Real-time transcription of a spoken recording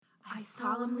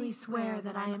solemnly swear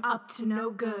that I am up to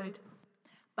no good.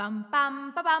 Bum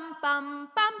bum ba bum bum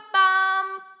bum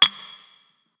bum.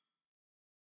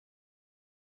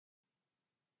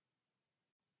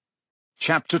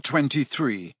 Chapter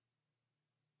 23.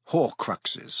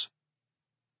 Horcruxes.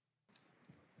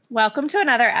 Welcome to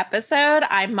another episode.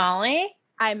 I'm Molly.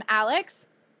 I'm Alex.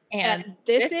 And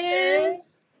this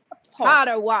is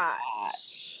Potter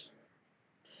Watch.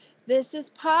 This is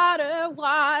Potter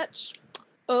Watch.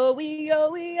 Oh,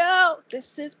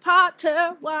 this is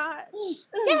Potter Watch.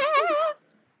 Yeah.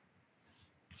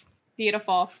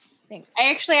 Beautiful. Thanks.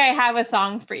 I have a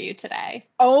song for you today.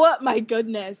 Oh my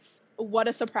goodness. What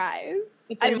a surprise.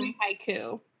 It's in my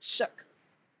haiku.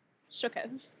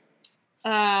 Shooketh.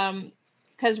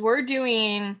 Because we're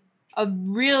doing I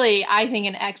think,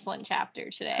 an excellent chapter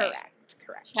today.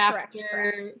 Correct.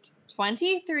 Chapter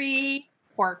 23,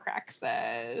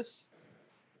 Horcruxes.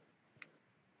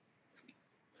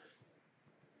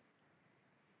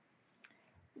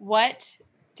 What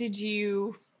did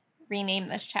you rename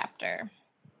this chapter?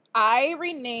 I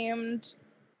renamed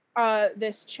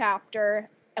this chapter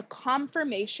A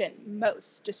Confirmation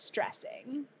Most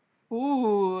Distressing.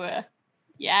 Ooh,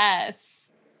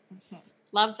 yes.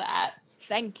 Love that.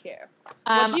 Thank you.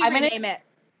 What do you rename it?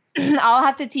 I'll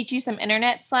have to teach you some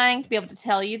internet slang to be able to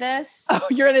tell you this. Oh,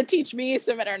 you're going to teach me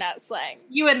some internet slang.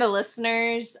 You and the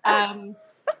listeners.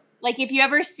 Like if you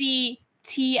ever see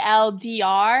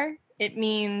TLDR, it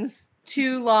means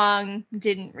too long,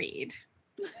 didn't read,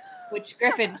 which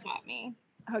Griffin taught me.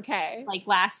 Okay. Like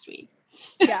last week.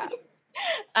 Yeah.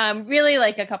 Really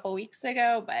like a couple weeks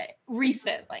ago, but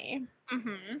recently.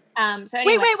 Mm-hmm. So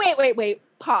anyway. Wait.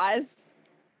 Pause.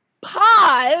 How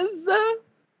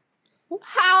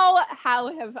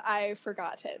have I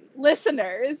forgotten?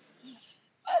 Listeners.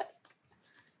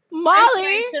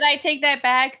 Molly. Should I take that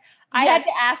back? Yes. I had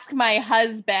to ask my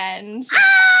husband.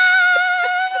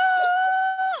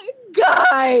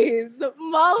 Guys,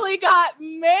 Molly got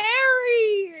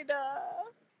married.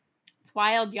 It's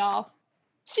wild, y'all.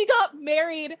 She got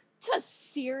married to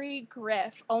Siri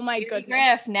Griff. Oh my goodness.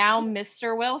 Griff, now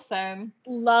Mr. Wilson.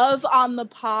 Love on the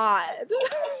pod.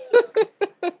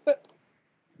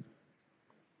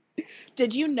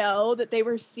 Did you know that they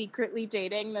were secretly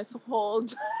dating this whole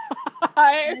time?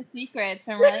 It's a secret. It's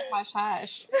been really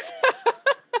hush-hush.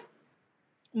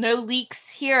 No leaks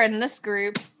here in this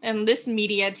group and this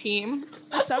media team.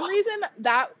 For some reason,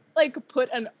 that put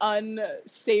an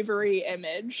unsavory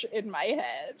image in my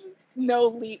head. No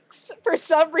leaks. For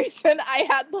some reason, I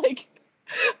had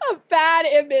a bad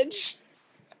image.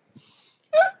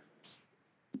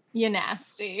 You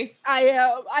nasty.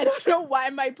 I don't know why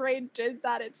my brain did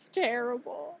that. It's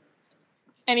terrible.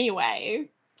 Anyway,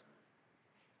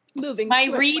 moving my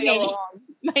reading.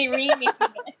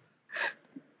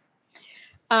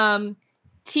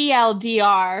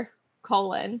 TLDR :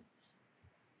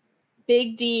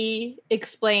 Big D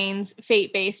explains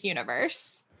fate-based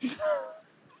universe.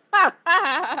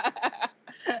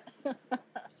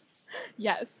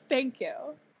 Yes, thank you.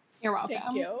 You're welcome.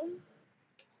 Thank you.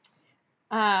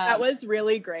 That was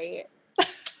really great.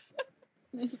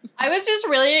 I was just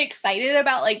really excited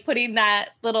about putting that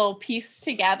little piece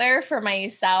together for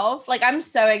myself. I'm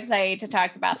so excited to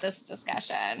talk about this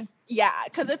discussion. Yeah,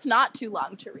 because it's not too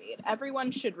long to read.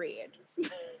 Everyone should read.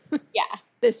 Yeah.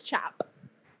 This chap.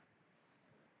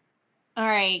 All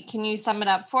right. Can you sum it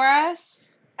up for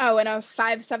us? Oh, in a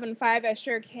 575, I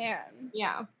sure can.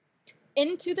 Yeah.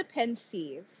 Into the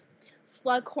Pensieve,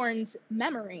 Slughorn's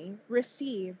memory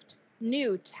received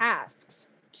new tasks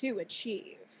to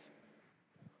achieve.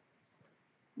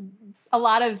 A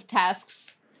lot of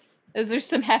tasks. Those are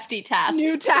some hefty tasks.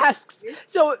 New tasks.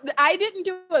 So I didn't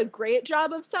do a great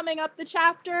job of summing up the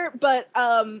chapter, but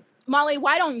Molly,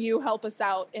 why don't you help us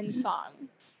out in song?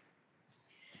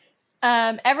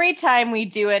 Every time we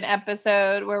do an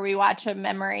episode where we watch a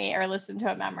memory or listen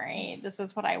to a memory, this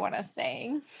is what I want to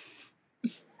sing.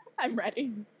 I'm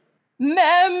ready.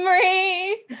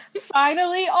 Memory,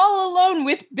 finally all alone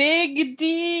with Big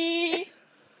D.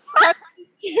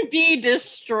 To be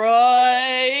destroyed.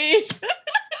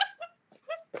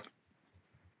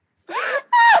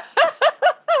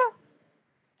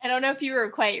 I don't know if you were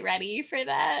quite ready for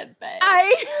that, but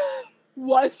I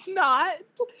was not.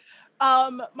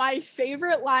 My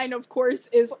favorite line, of course,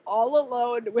 is all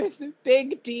alone with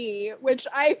Big D, which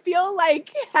I feel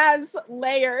has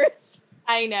layers.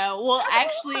 I know. Well,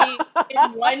 actually,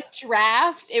 in one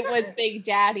draft, it was Big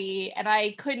Daddy, and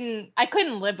I couldn't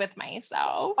live with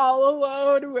myself. All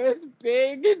alone with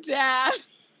Big Daddy.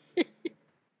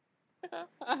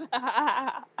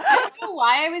 I don't know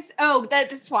why I was. Oh,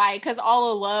 that's why. Because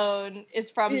All Alone is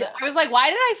from the. I was like, why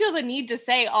did I feel the need to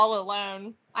say All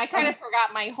Alone? I kind of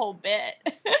forgot my whole bit.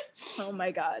 Oh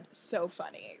my God. So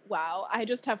funny. Wow. I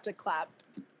just have to clap.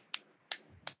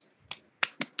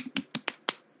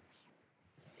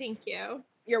 Thank you.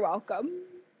 You're welcome.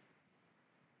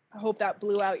 I hope that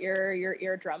blew out your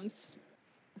eardrums.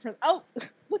 Oh,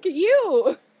 look at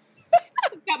you.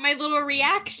 Got my little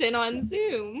reaction on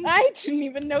Zoom. I didn't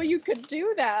even know you could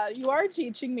do that. You are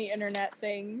teaching me internet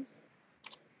things.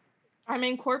 I'm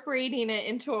incorporating it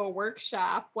into a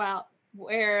workshop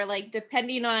where like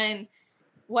depending on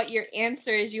what your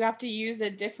answer is, you have to use a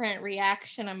different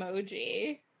reaction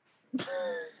emoji.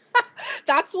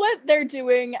 That's what they're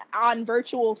doing on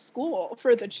virtual school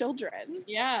for the children.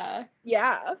 Yeah.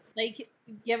 Yeah. Like,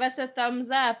 give us a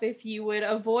thumbs up if you would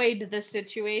avoid the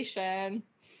situation.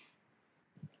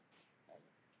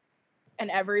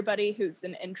 And everybody who's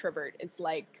an introvert is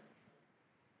like,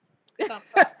 Thumbs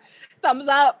up. thumbs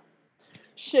up.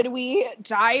 Should we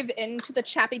dive into the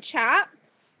Chappy Chat?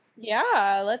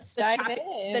 Yeah, let's dive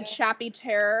in. The Chappy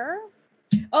Terror.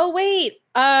 Oh, wait.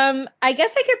 I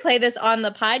guess I could play this on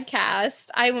the podcast.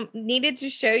 I needed to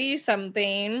show you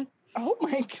something. Oh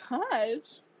my gosh.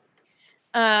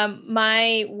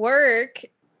 My work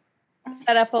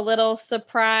set up a little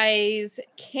surprise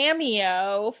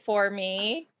cameo for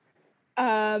me.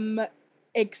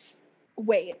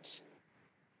 Wait.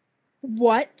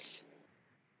 What?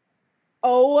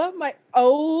 Oh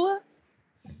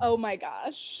my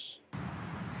gosh.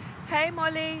 Hey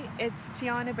Molly, it's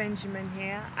Tiana Benjamin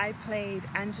here. I played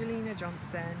Angelina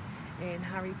Johnson in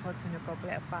Harry Potter and the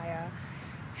Goblet of Fire.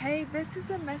 Hey, this is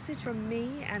a message from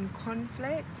me and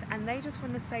Conflict, and they just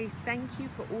want to say thank you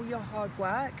for all your hard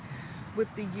work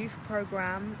with the youth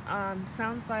program.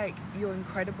 Sounds like you're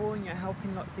incredible and you're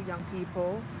helping lots of young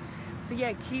people. So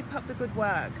yeah, keep up the good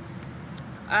work.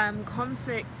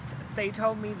 Conflict, they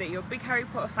told me that you're a big Harry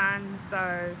Potter fan,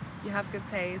 so you have good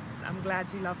taste. I'm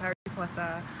glad you love Harry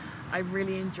Potter. I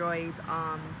really enjoyed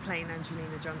playing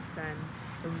Angelina Johnson.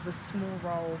 It was a small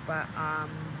role, but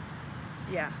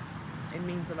yeah, it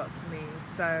means a lot to me.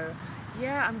 So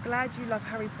yeah, I'm glad you love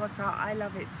Harry Potter. I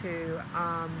love it too.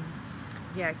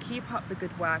 Yeah, keep up the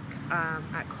good work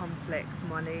at Conflict,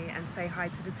 Molly, and say hi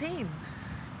to the team.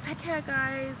 Take care,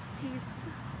 guys. Peace.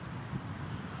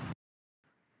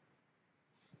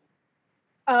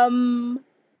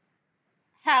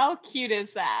 How cute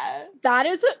is that? That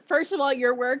is, first of all,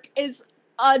 your work is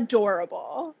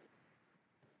adorable.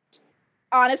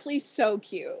 Honestly, so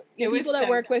cute. The people that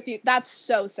work with you, that's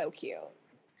so cute.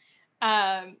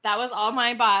 That was all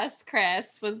my boss,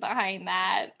 Chris, was behind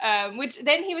that. Which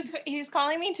then he was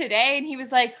calling me today and he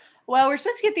was like, well, we're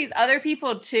supposed to get these other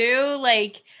people too.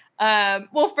 Like,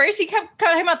 well, first he kept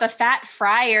talking about the fat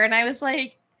fryer, and I was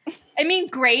like, I mean,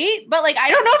 great, but like, I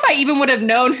don't know if I even would have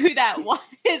known who that was,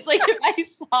 like, if I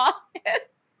saw it.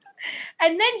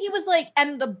 And then he was like,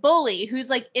 and the bully who's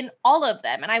like in all of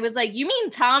them. And I was like, you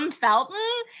mean Tom Felton?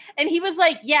 And he was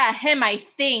like, yeah, him, I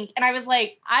think. And I was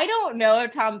like, I don't know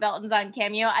if Tom Felton's on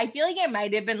Cameo. I feel like it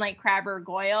might have been like Crabber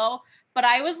Goyle. But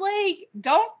I was like,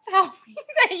 don't tell me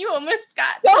that you almost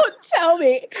got. Don't tell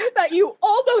me that you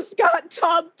almost got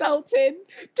Tom Felton.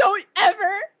 Don't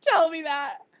ever tell me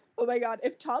that. Oh my God,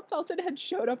 if Tom Felton had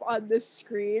showed up on this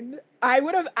screen, I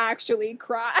would have actually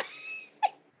cried.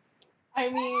 I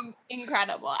mean,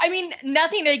 incredible. I mean,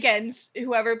 nothing against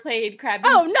whoever played Krabby.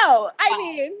 Oh, no. I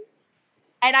mean.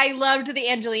 And I loved the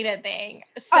Angelina thing.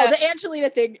 So, the Angelina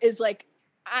thing is like,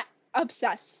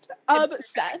 obsessed.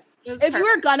 Obsessed. If you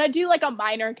were gonna do like a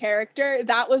minor character,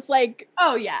 that was like,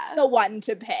 oh yeah, the one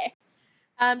to pick.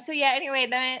 So yeah, anyway,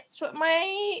 that's what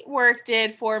my work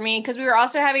did for me, because we were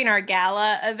also having our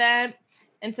gala event,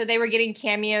 and so they were getting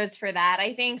cameos for that,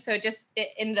 I think. So it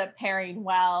ended up pairing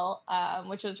well,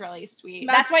 which was really sweet.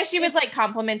 That's why she was like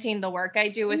complimenting the work I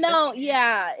do with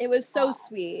yeah, it was so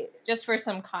sweet. Just for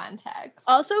some context.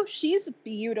 Also, she's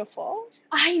beautiful.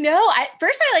 I know.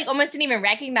 First I like almost didn't even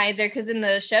recognize her, because in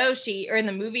the show or in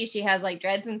the movie she has like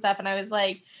dreads and stuff, and I was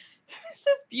like, who's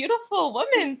this beautiful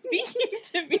woman speaking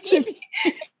to me?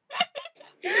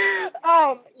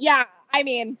 Yeah, I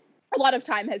mean, a lot of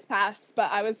time has passed,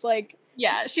 but I was like,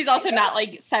 yeah, she's also not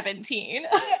like 17.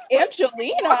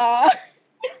 Angelina.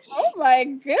 Oh my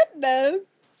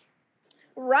goodness.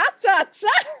 Ratata.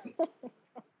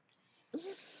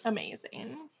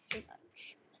 Amazing.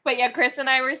 But yeah, Chris and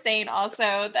I were saying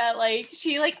also that like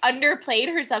she like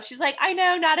underplayed herself. She's like, I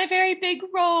know, not a very big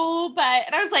role, but,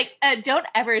 and I was like, don't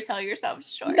ever sell yourself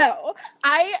short. No,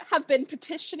 I have been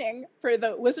petitioning for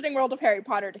the Wizarding World of Harry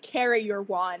Potter to carry your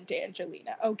wand,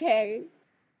 Angelina. Okay.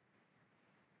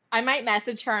 I might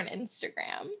message her on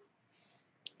Instagram.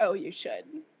 Oh, you should.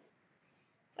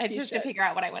 I just have to figure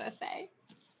out what I want to say.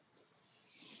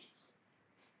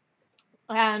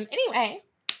 Anyway,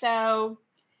 so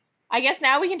I guess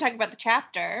now we can talk about the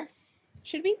chapter.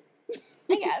 Should we?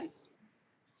 I guess.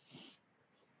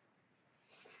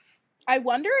 I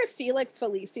wonder if Felix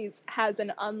Felicis has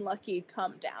an unlucky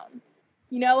come down.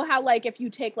 You know how, like, if you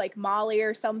take, like, Molly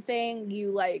or something,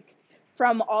 you, like,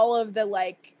 from all of the,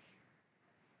 like,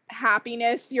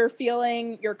 happiness you're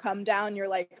feeling, your come down, you're,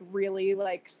 like, really,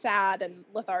 like, sad and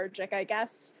lethargic, I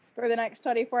guess, for the next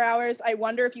 24 hours. I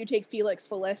wonder if you take Felix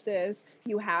Felicis,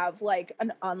 you have, like,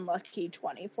 an unlucky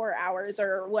 24 hours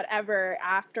or whatever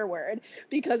afterward,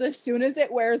 because as soon as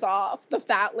it wears off, the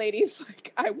fat lady's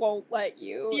like, I won't let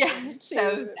you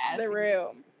into the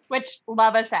room. Which,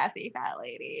 love a sassy fat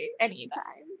lady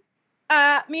anytime.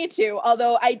 Me too.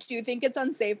 Although I do think it's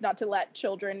unsafe not to let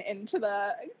children into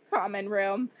the common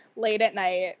room late at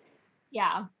night.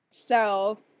 Yeah.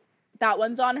 So that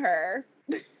one's on her.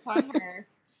 On her.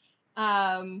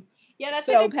 Yeah, that's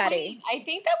so petty. Point. I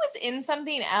think that was in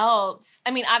something else.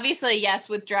 I mean, obviously, yes,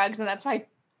 with drugs, and that's why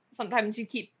sometimes you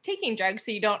keep taking drugs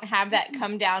so you don't have that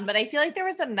come down. But I feel like there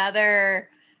was another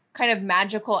kind of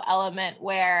magical element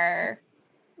where,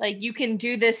 like, you can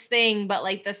do this thing, but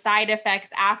like the side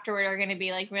effects afterward are going to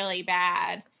be like really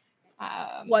bad.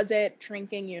 Was it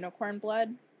drinking unicorn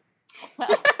blood?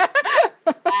 Well,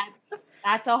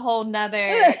 that's a whole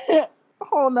nother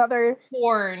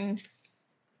porn,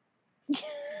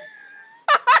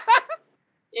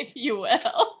 if you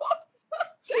will.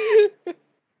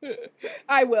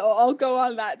 I will. I'll go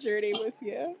on that journey with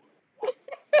you.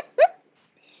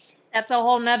 That's a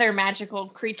whole nother magical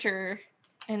creature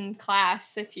in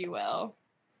class, if you will.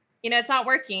 You know, it's not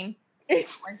working.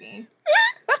 It's working.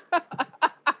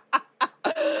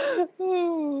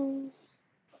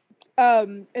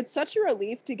 It's such a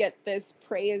relief to get this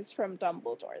praise from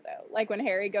Dumbledore, though. Like when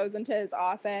Harry goes into his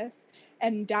office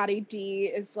and Daddy D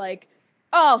is like,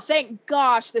 "Oh, thank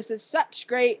gosh, this is such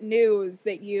great news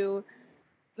that you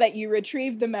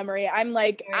retrieved the memory." I'm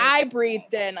like, I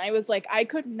breathed in. I was like, I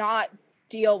could not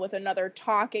deal with another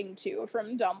talking to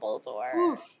from Dumbledore.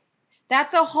 Ooh,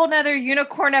 that's a whole nother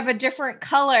unicorn of a different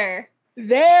color.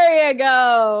 There you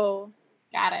go.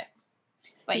 Got it.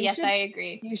 But yes, I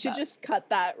agree. You should just cut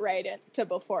that right into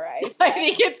before I say. I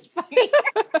think it's funny.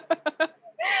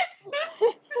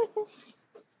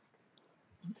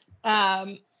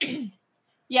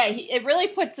 Yeah, it really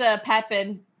puts a pep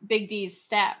in Big D's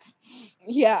step.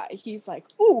 Yeah, he's like,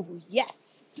 ooh,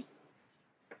 yes.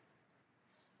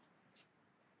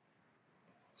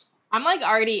 I'm like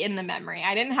already in the memory.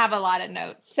 I didn't have a lot of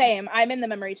notes. Same. I'm in the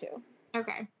memory too.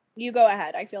 Okay. You go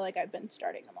ahead. I feel like I've been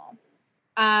starting them all.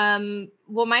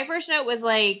 Well, my first note was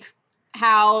like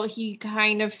how he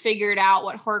kind of figured out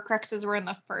what Horcruxes were in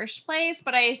the first place,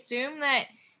 but I assume that,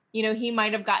 you know, he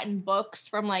might have gotten books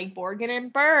from like Borgin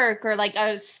and Burke or like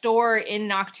a store in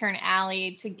Nocturne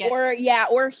Alley to get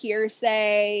or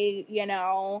hearsay, you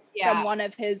know, from one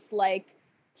of his like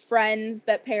friends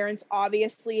that parents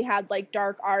obviously had like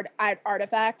dark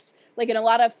artifacts. Like in a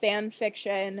lot of fan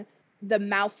fiction, the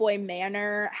Malfoy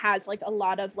Manor has like a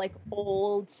lot of like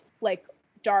old like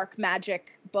dark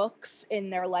magic books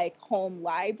in their like home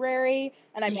library,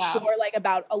 and I'm sure like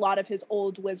about a lot of his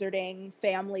old wizarding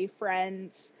family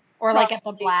friends or like at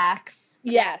the Blacks.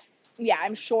 Yes. Yeah,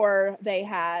 I'm sure they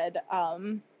had a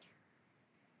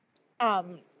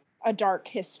dark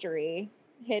history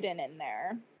hidden in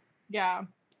there. Yeah.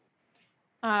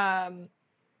 And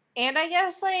I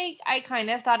guess like I kind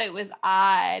of thought it was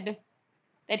odd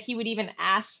that he would even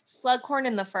ask Slughorn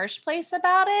in the first place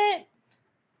about it.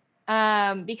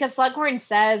 Because Slughorn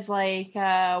says like,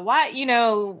 why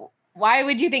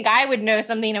would you think I would know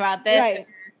something about this? Right. Or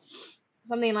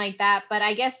something like that. But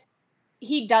I guess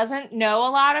he doesn't know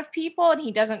a lot of people and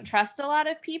he doesn't trust a lot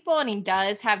of people. And he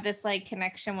does have this like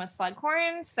connection with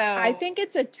Slughorn. So I think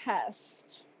it's a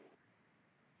test.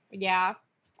 Yeah.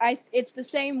 It's the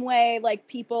same way like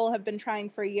people have been trying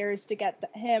for years to get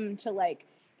him to like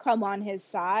come on his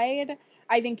side.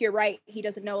 I think you're right. He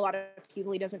doesn't know a lot of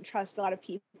people. He doesn't trust a lot of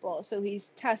people. So he's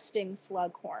testing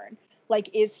Slughorn. Like,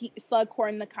 is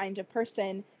Slughorn the kind of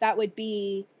person that would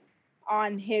be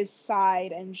on his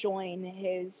side and join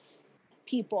his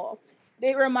people?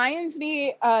 It reminds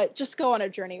me, just go on a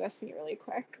journey with me really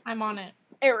quick. I'm on it.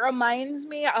 It reminds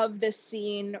me of the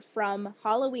scene from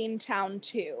Halloween Town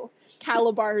 2,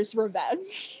 Calabar's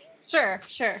Revenge. Sure.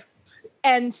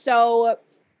 And so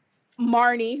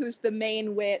Marnie, who's the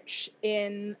main witch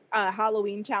in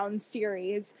Halloween Town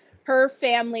series, her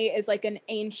family is like an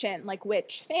ancient like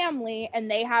witch family, and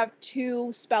they have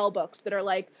 2 spell books that are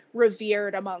like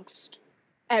revered amongst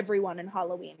everyone in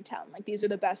Halloween Town. Like these are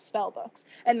the best spell books,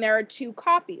 and there are 2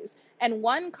 copies, and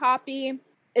one copy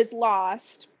is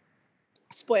lost,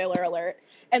 spoiler alert,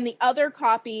 and the other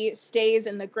copy stays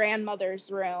in the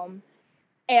grandmother's room.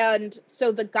 And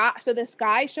so this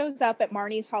guy shows up at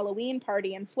Marnie's Halloween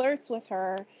party and flirts with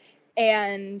her,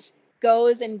 and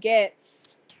goes and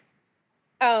gets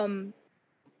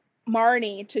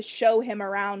Marnie to show him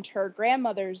around her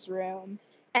grandmother's room,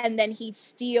 and then he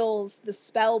steals the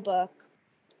spell book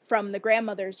from the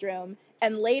grandmother's room.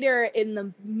 And later in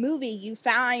the movie, you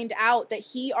find out that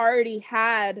he already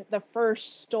had the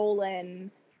first stolen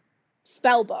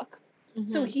spell book.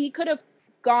 So he could have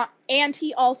gone, and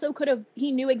he also could have,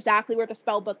 he knew exactly where the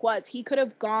spell book was. He could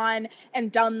have gone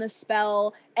and done the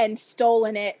spell and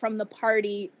stolen it from the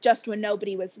party just when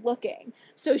nobody was looking.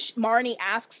 So Marnie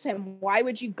asks him, why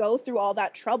would you go through all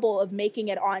that trouble of making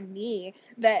it on me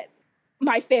that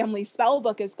my family's spell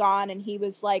book is gone? And he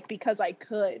was like, because I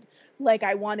could. Like,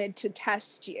 I wanted to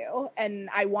test you, and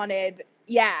I wanted,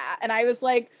 yeah. And I was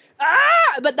like,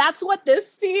 but that's what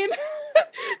this scene,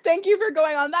 thank you for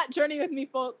going on that journey with me,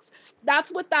 folks.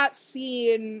 That's what that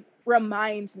scene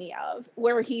reminds me of,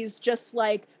 where he's just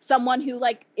like someone who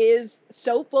like is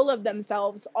so full of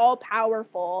themselves, all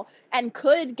powerful, and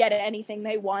could get anything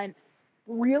they want,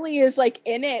 really is like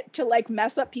in it to like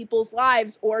mess up people's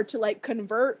lives or to like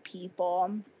convert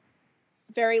people.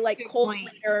 Very like cult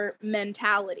leader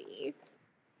mentality.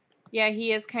 Yeah,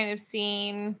 he is kind of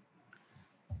seeing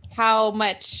how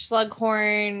much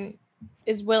Slughorn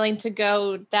is willing to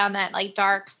go down that like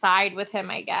dark side with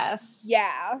him, I guess.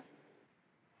 Yeah.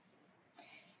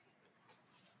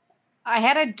 I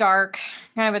had a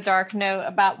kind of a dark note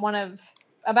about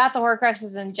about the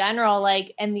Horcruxes in general,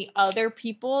 like, and the other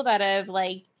people that have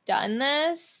like done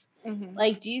this. Mm-hmm.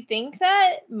 Like, do you think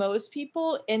that most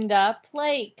people end up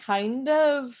like kind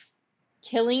of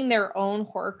killing their own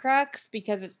Horcrux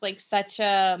because it's like such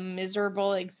a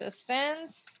miserable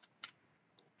existence?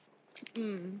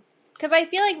 Because I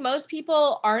feel like most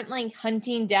people aren't like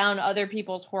hunting down other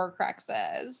people's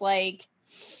Horcruxes. Like,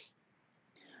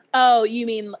 oh, you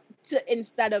mean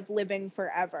instead of living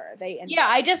forever, they end up.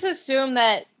 I just assume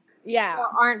that there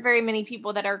aren't very many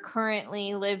people that are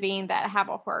currently living that have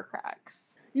a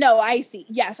Horcrux. No, I see.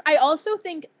 Yes. I also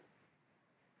think,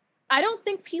 I don't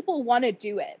think people want to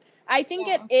do it. I think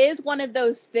it is one of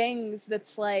those things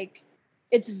that's like,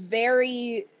 it's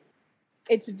very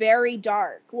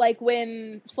dark. Like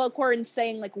when Slughorn's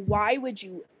saying like, why would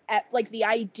you, like the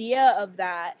idea of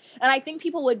that. And I think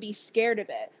people would be scared of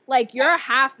it. Like you're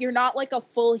not like a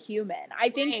full human. I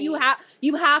think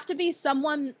you have to be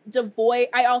someone devoid.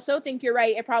 I also think you're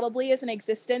right. It probably is an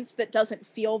existence that doesn't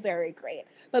feel very great.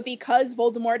 But because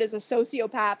Voldemort is a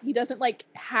sociopath, he doesn't like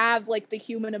have like the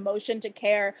human emotion to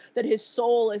care that his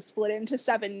soul is split into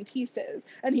 7 pieces.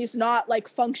 And he's not like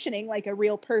functioning like a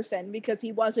real person because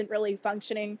he wasn't really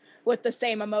functioning with the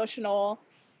same emotional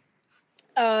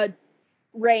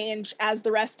range as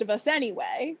the rest of us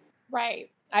anyway. Right.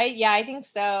 I think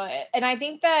so. And I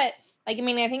think that, like, I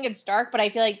mean, I think it's dark, but I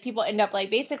feel like people end up like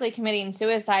basically committing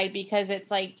suicide because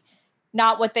it's like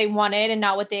not what they wanted and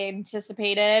not what they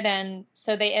anticipated. And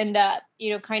so they end up,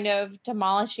 kind of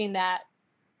demolishing that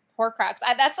Horcrux.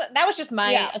 That was just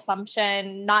my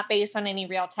assumption, not based on any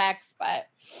real text, but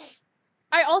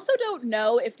I also don't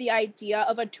know if the idea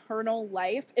of eternal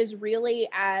life is really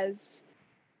as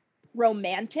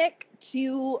romantic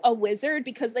to a wizard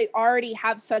because they already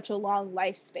have such a long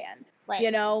lifespan. Right.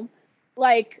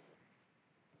 Like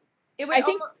I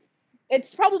think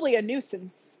it's probably a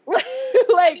nuisance.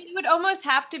 Like it would almost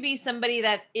have to be somebody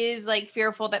that is like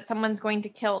fearful that someone's going to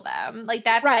kill them. Like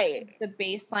that's the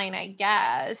baseline, I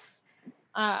guess.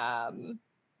 So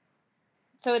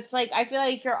it's like, I feel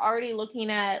like you're already looking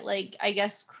at like, I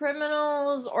guess,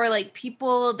 criminals or like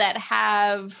people that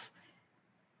have,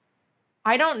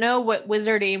 I don't know what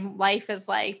wizarding life is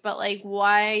like, but like,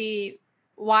 why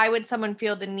would someone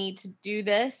feel the need to do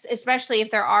this? Especially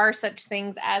if there are such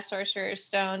things as Sorcerer's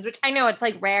Stones, which I know it's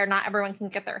like rare. Not everyone can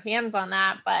get their hands on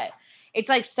that, but it's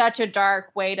like such a dark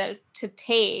way to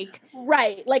take.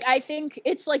 Right. Like, I think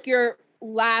it's like your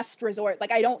last resort.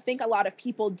 Like, I don't think a lot of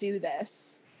people do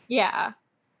this. Yeah.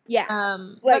 Yeah.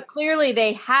 But clearly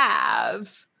they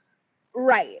have.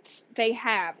 Right. They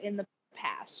have in the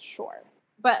past, sure.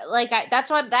 But like, that's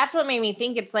what made me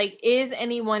think it's like, is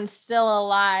anyone still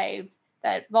alive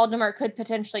that Voldemort could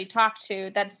potentially talk to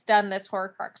that's done this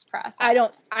Horcrux process? I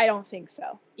don't think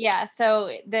so. Yeah.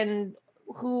 So then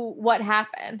what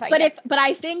happened? But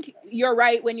I think you're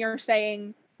right when you're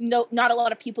saying not a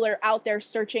lot of people are out there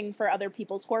searching for other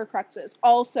people's Horcruxes.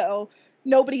 Also,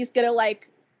 nobody's gonna like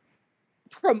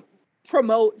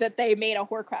promote that they made a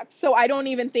Horcrux. So I don't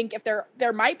even think if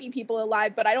there might be people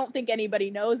alive, but I don't think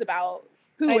anybody knows about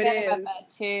who it is. About that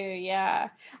too, yeah.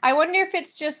 I wonder if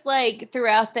it's just like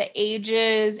throughout the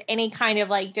ages, any kind of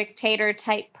like dictator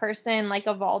type person, like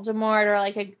a Voldemort or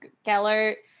like a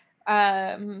Gellert.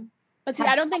 But see,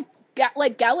 I don't think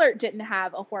like Gellert didn't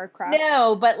have a Horcrux.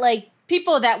 No, but like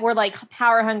people that were like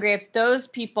power hungry, if those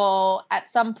people at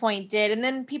some point did, and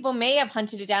then people may have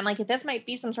hunted it down. Like if this might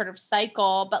be some sort of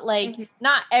cycle, but like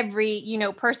not every,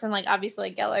 person, like obviously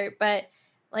like Gellert, but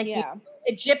like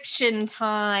Egyptian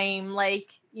time,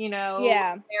 like,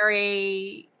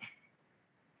 very,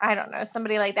 I don't know,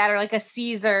 somebody like that, or like a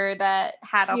Caesar that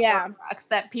had a Horcrux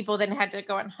that people then had to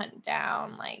go and hunt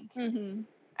down. Like,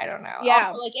 I don't know. Yeah.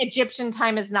 Also, like Egyptian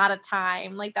time is not a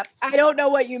time. Like that's. I don't know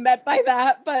what you meant by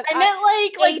that, but I meant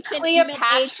like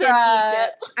Cleopatra.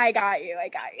 I got you.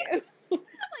 Like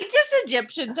just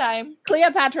Egyptian time.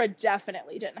 Cleopatra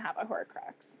definitely didn't have a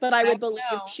Horcrux, but I would believe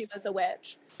she was a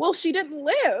witch. Well, she didn't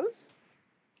live.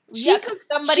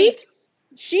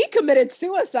 She committed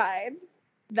suicide.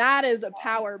 That is a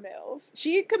power move.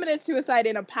 She committed suicide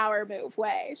in a power move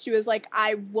way. She was like,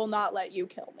 I will not let you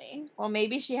kill me. Well,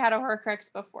 maybe she had a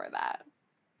Horcrux before that.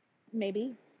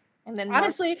 Maybe. And then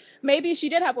honestly, maybe she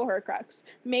did have a Horcrux.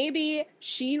 Maybe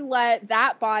she let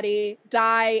that body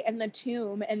die in the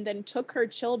tomb and then took her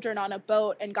children on a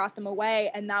boat and got them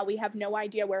away. And now we have no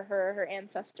idea where her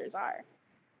ancestors are.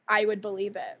 I would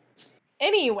believe it.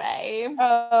 Anyway.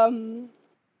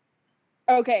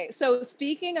 Okay, so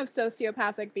speaking of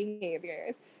sociopathic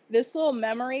behaviors, this little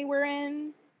memory we're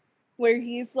in, where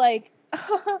he's like,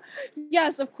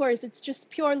 yes, of course, it's just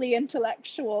purely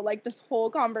intellectual. Like, this whole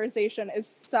conversation is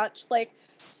such, like,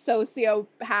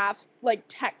 sociopath, like,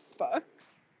 textbook.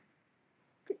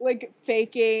 Like,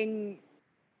 faking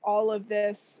all of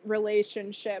this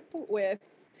relationship with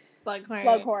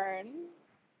Slughorn.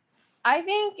 I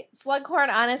think Slughorn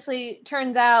honestly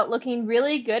turns out looking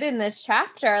really good in this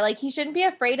chapter. Like, he shouldn't be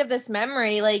afraid of this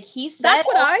memory. Like, he said that's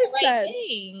what I said.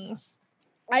 Things.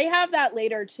 I have that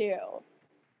later too.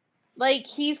 Like,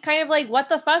 he's kind of like, what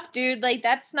the fuck, dude? Like,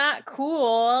 that's not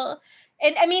cool.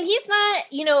 And I mean, he's not,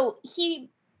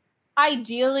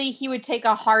 ideally he would take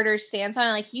a harder stance on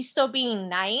it. Like, he's still being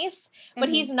nice, but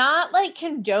he's not like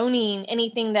condoning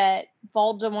anything that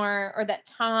Voldemort or that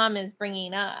Tom is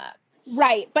bringing up.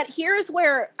 Right, but here's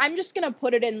where I'm just going to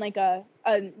put it in like a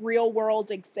real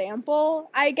world example,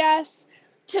 I guess.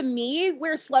 To me,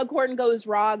 where Slughorn goes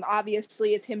wrong,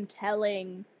 obviously, is him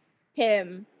telling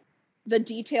him the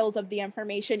details of the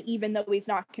information, even though he's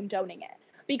not condoning it.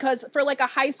 Because for like a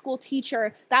high school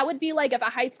teacher, that would be like if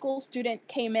a high school student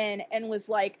came in and was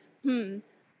like,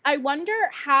 I wonder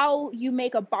how you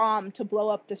make a bomb to blow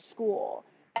up the school.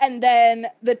 And then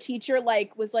the teacher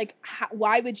like was like,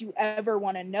 why would you ever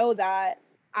want to know that?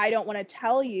 I don't want to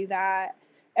tell you that.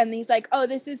 And he's like, oh,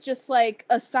 this is just like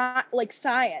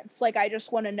science. Like, I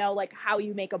just want to know like how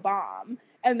you make a bomb.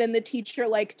 And then the teacher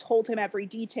like told him every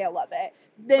detail of it.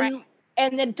 Then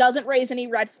and then doesn't raise any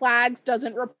red flags,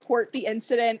 doesn't report the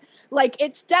incident. Like,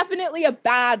 it's definitely a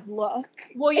bad look.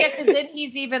 Well, yeah, because then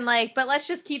he's even like, but let's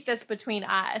just keep this between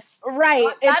us.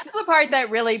 Right. That's the part that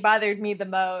really bothered me the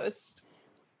most.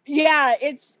 Yeah,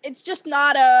 it's just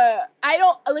not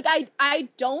I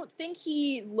don't think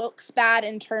he looks bad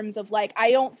in terms of like,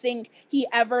 I don't think he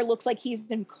ever looks like he's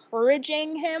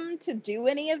encouraging him to do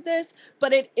any of this,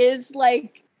 but it is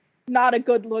like not a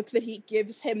good look that he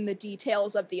gives him the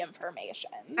details of the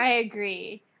information. I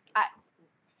agree.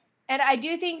 And I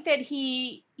do think that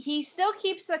he still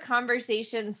keeps the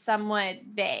conversation somewhat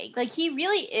vague. Like, he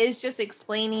really is just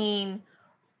explaining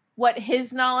what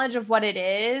his knowledge of what it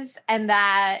is, and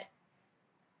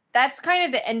that's kind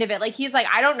of the end of it. Like, he's like,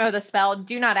 I don't know the spell,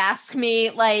 do not ask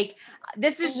me. Like,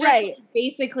 this is just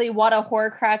basically what a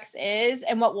Horcrux is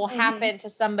and what will happen to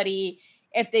somebody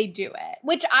if they do it,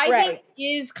 which I think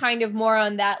is kind of more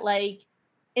on that like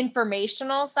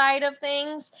informational side of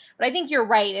things. But I think you're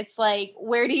right. It's like,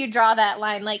 where do you draw that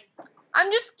line? Like,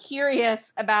 I'm just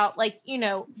curious about, like,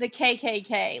 the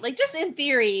KKK. Like, just in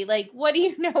theory, like, what do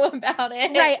you know about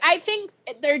it? Right. I think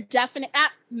they're definite.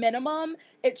 At minimum,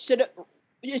 it should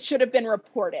have been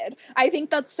reported. I think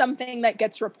that's something that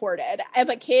gets reported. If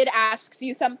a kid asks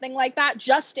you something like that,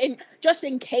 just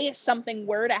in case something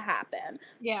were to happen.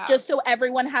 Yeah. Just so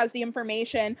everyone has the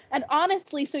information. And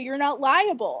honestly, so you're not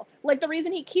liable. Like, the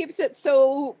reason he keeps it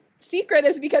so secret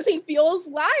is because he feels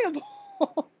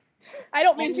liable. I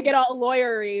don't mean to get all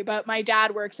lawyery, but my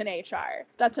dad works in HR.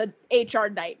 That's an HR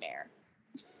nightmare.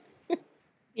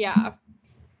 Yeah.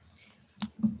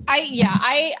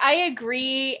 I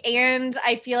agree, and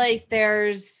I feel like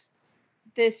there's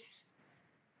this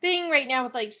thing right now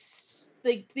with like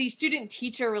these student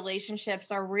teacher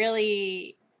relationships are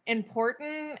really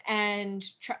important, and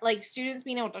like students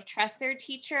being able to trust their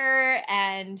teacher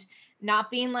and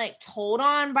not being like told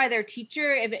on by their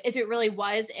teacher if it really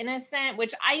was innocent,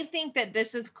 which I think that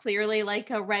this is clearly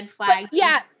like a red flag. But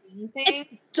yeah, thing. It's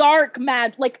dark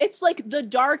like it's like the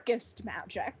darkest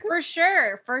magic. For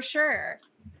sure.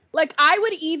 Like I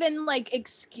would even like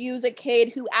excuse a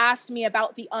kid who asked me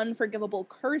about the unforgivable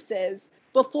curses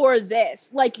before this.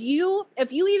 Like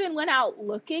if you even went out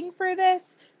looking for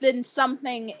this, then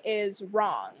something is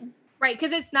wrong. Right,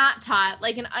 because it's not taught.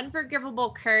 Like an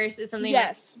unforgivable curse is something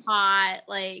that's taught.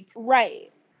 Like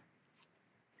right.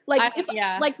 Like if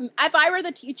I were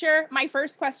the teacher, my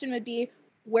first question would be,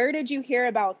 where did you hear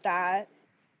about that?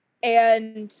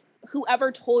 And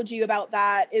whoever told you about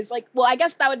that is like, well, I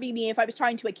guess that would be me if I was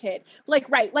talking to a kid. Like,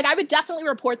 right. Like I would definitely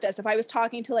report this if I was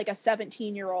talking to like a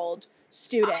 17-year-old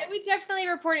student. I would definitely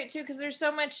report it too, because there's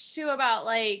so much too about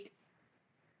like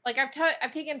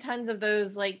I've taken tons of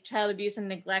those like child abuse and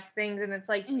neglect things, and it's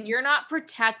like you're not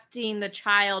protecting the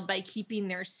child by keeping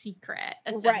their secret,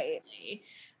 essentially.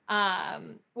 Right.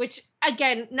 Which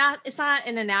again, it's not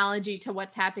an analogy to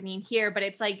what's happening here, but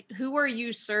it's like, who are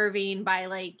you serving by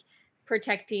like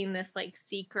protecting this like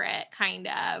secret kind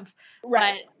of?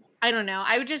 Right. But I don't know.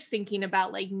 I was just thinking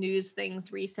about like news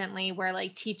things recently where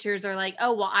like teachers are like,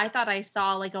 oh, well, I thought I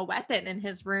saw like a weapon in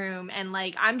his room. And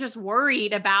like, I'm just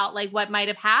worried about like what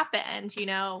might've happened,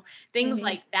 things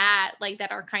like that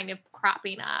are kind of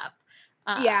cropping up.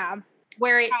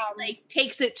 Where it's like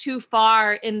takes it too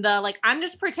far in the, like, I'm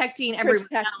just protecting everyone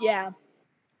else. Yeah.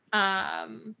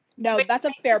 No, that's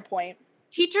a fair point.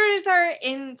 Teachers are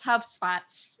in tough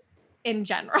spots in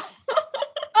general.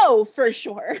 Oh, for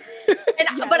sure.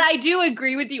 But I do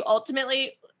agree with you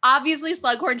ultimately. Obviously,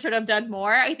 Slughorn should have done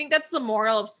more. I think that's the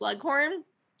moral of Slughorn.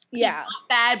 Yeah. He's not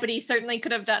bad, but he certainly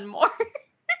could have done more.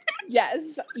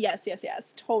 Yes.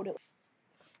 Totally.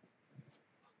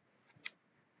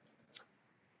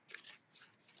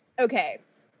 Okay.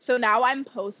 So now I'm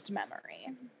post-memory.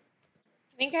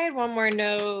 I think I had one more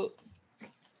note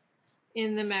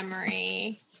in the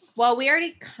memory. Well, we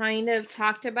already kind of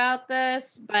talked about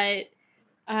this, but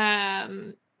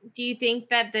do you think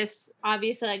that this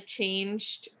obviously like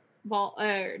changed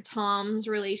Tom's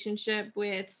relationship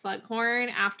with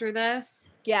Slughorn after this?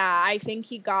 Yeah, I think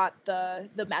he got the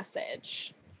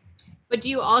message. But do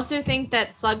you also think that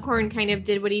Slughorn kind of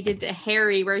did what he did to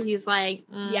Harry, where he's like,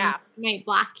 I might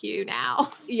block you now?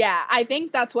 Yeah, I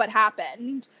think that's what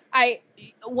happened.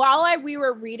 While we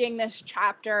were reading this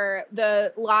chapter,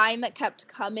 the line that kept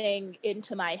coming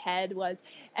into my head was,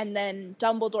 and then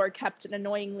Dumbledore kept an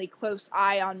annoyingly close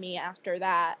eye on me after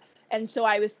that. And so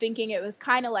I was thinking it was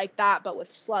kind of like that, but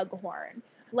with Slughorn.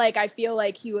 Like, I feel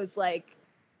like he was like,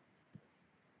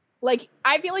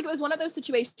 I feel like it was one of those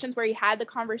situations where he had the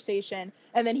conversation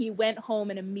and then he went home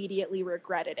and immediately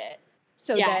regretted it.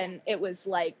 So then it was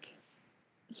like,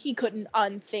 he couldn't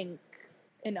unthink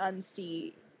and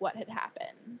unsee what had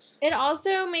happened. It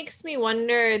also makes me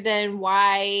wonder then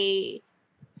why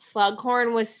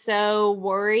Slughorn was so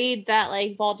worried that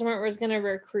like Voldemort was going to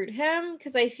recruit him,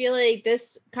 because I feel like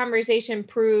this conversation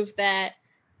proved that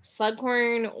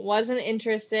Slughorn wasn't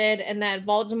interested and that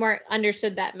Voldemort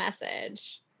understood that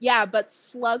message. Yeah, but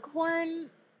Slughorn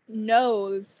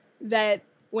knows that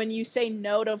when you say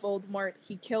no to Voldemort,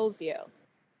 he kills you.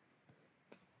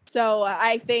 So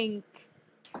I think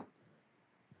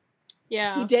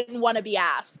he didn't want to be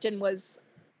asked and was...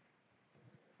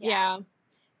 Yeah.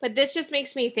 But this just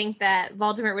makes me think that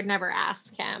Voldemort would never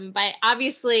ask him. But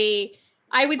obviously,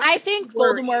 I think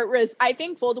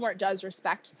Voldemort does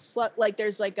respect... Like,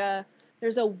 there's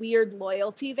a weird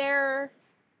loyalty there.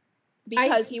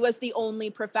 Because he was the only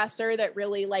professor that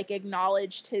really, like,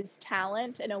 acknowledged his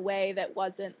talent in a way that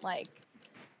wasn't, like,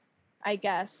 I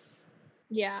guess...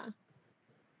 Yeah.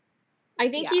 I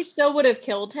think he still would have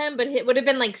killed him, but it would have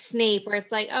been like Snape, where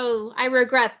it's like, oh, I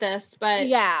regret this, but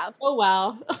oh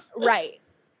well. Right.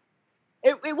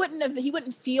 It wouldn't have, he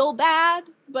wouldn't feel bad,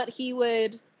 but it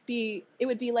would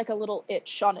be like a little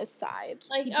itch on his side.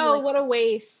 Like, oh, what a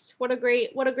waste. What a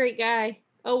great guy.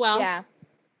 Oh well.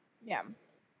 Yeah.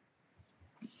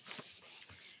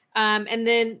 And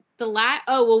then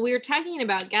we were talking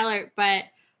about Gellert, but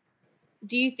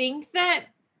do you think that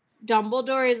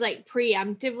Dumbledore is like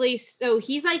preemptively, so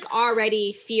he's like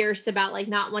already fierce about like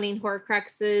not wanting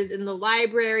Horcruxes in the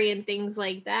library and things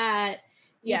like that.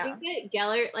 Do you think that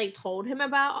Gellert like told him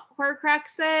about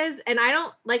Horcruxes? And I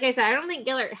don't think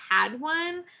Gellert had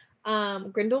one,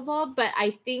 Grindelwald, but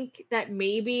I think that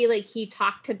maybe like he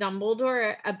talked to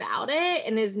Dumbledore about it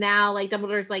and is now like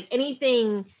Dumbledore's like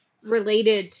anything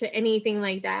related to anything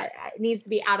like that needs to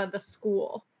be out of the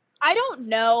school. I don't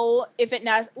know if it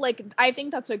I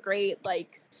think that's a great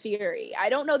like theory. I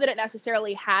don't know that it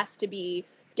necessarily has to be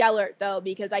Gellert though,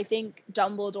 because I think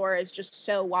Dumbledore is just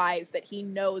so wise that he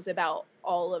knows about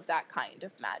all of that kind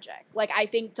of magic. Like I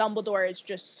think Dumbledore is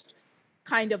just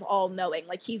kind of all knowing.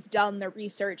 Like he's done the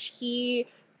research.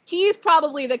 He's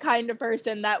probably the kind of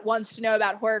person that wants to know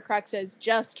about Horcruxes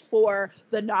just for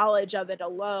the knowledge of it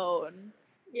alone.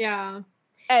 Yeah.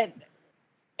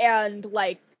 And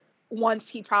like once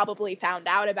he probably found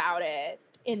out about it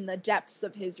in the depths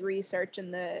of his research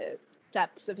and the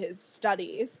depths of his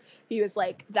studies, he was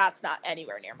like, that's not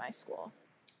anywhere near my school.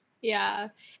 Yeah.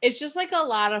 It's just like a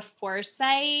lot of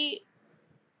foresight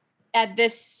at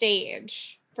this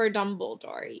stage for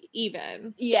Dumbledore,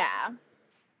 even. Yeah.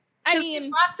 I mean,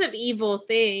 lots of evil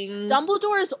things.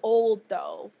 Dumbledore's old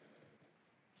though.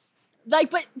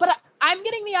 Like, but I'm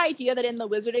getting the idea that in the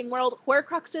wizarding world,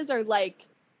 Horcruxes are like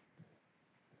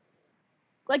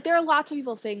there are lots of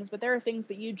evil things, but there are things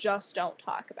that you just don't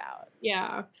talk about.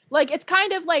 Yeah. Like, it's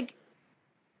kind of like,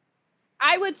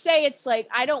 I would say it's like,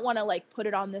 I don't want to like put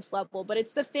it on this level, but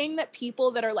it's the thing that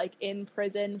people that are like in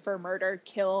prison for murder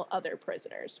kill other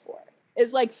prisoners for.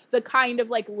 Is like the kind of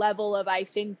like level of, I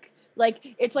think, like,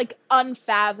 it's like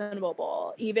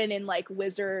unfathomable, even in like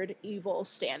wizard evil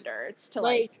standards to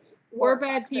like we're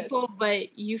bad people,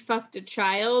 but you fucked a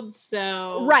child,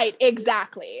 so... Right,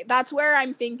 exactly. That's where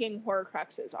I'm thinking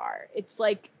Horcruxes are. It's,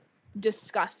 like,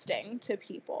 disgusting to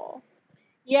people.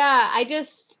 Yeah, I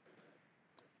guess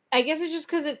it's just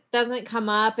because it doesn't come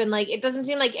up, and, like, it doesn't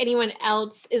seem like anyone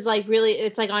else is, like, really...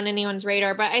 It's, like, on anyone's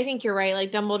radar, but I think you're right.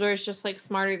 Like, Dumbledore's just, like,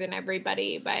 smarter than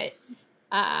everybody, but...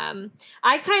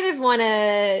 I kind of want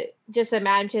to just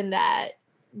imagine that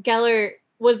Gellert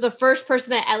was the first person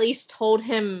that at least told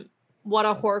him what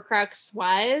a Horcrux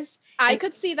was. I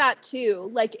could see that too.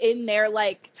 Like in their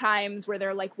like times where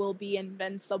they're like, we'll be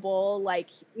invincible. Like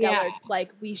Gellert's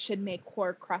like, we should make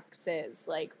Horcruxes.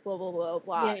 Like blah blah blah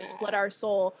blah. Yeah. Split our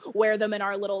soul. Wear them in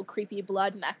our little creepy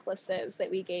blood necklaces that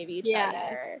we gave each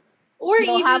other. Or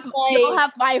you'll have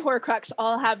my Horcrux.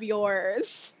 I'll have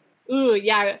yours. Ooh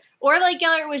yeah. Or like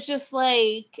Gellert was just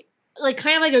like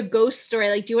kind of like a ghost story.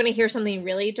 Like, do you want to hear something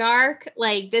really dark?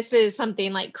 Like, this is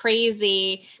something like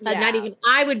crazy that not even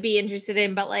I would be interested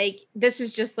in, but like, this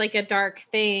is just like a dark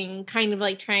thing, kind of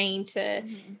like trying to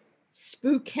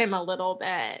spook him a little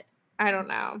bit. I don't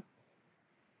know.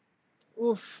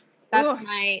 Oof.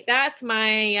 That's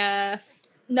my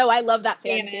no, I love that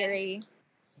fan theory.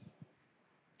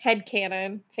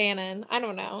 Headcanon. Fanon. I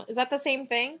don't know. Is that the same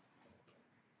thing?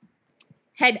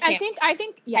 I think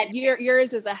yeah,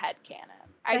 yours is a headcanon.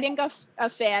 I think a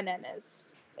fanon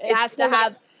is it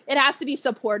has to be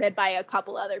supported by a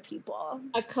couple other people.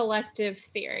 A collective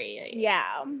theory.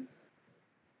 Yeah.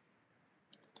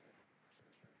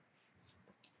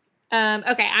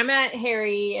 Okay, I'm at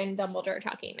Harry and Dumbledore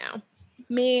talking now.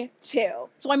 Me too.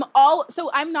 So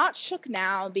I'm not shook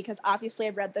now because obviously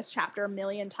I've read this chapter a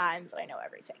million times and I know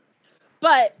everything.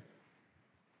 But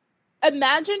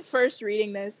imagine first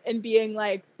reading this and being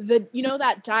like,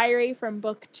 that diary from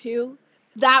book 2?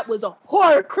 That was a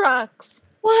Horcrux.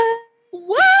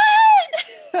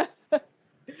 What?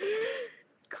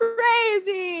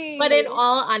 Crazy. But in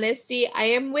all honesty, I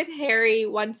am with Harry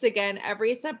once again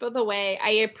every step of the way. I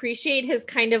appreciate his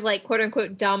kind of like quote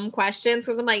unquote dumb questions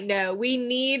because I'm like, no, we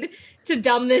need to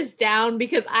dumb this down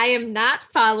because I am not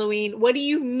following. What do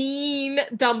you mean,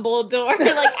 Dumbledore?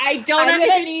 Like, I don't I'm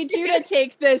going to need you to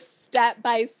take this step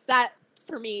by step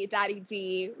for me, Daddy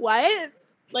D. What?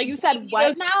 Like, you said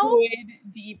what now? Good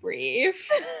debrief.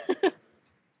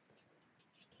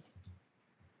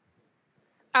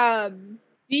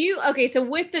 So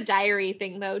with the diary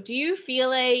thing though, do you feel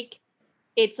like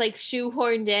it's like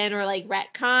shoehorned in or like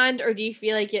retconned, or do you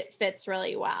feel like it fits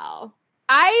really well?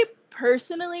 I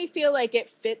personally feel like it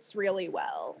fits really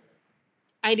well.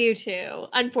 I do too.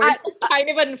 Unfortunately.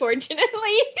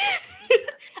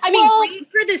 I mean,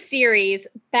 great for the series,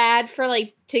 bad for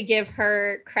like to give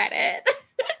her credit.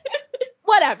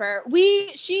 Whatever.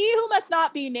 She who must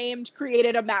not be named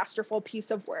created a masterful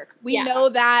piece of work. We know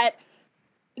that.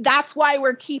 That's why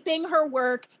we're keeping her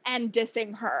work and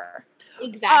dissing her.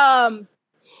 Exactly.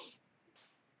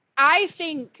 I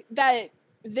think that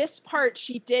this part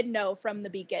she did know from the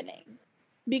beginning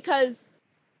because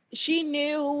she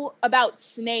knew about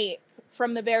Snape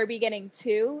from the very beginning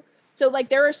too. So like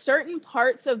there are certain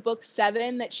parts of book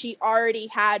 7 that she already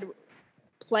had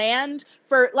planned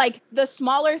for like the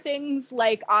smaller things,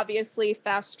 like obviously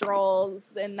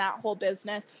Thestrals and that whole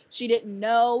business. She didn't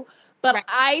know, but Right.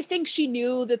 I think she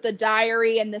knew that the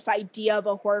diary and this idea of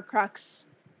a Horcrux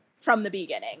from the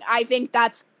beginning. I think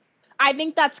that's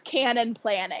canon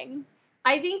planning.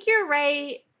 I think you're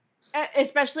right,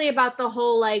 especially about the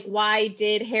whole, like, why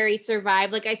did Harry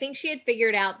survive? Like, I think she had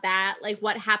figured out that, like,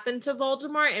 what happened to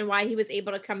Voldemort and why he was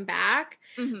able to come back.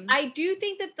 Mhm. I do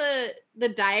think that the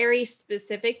diary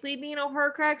specifically being a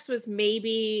Horcrux was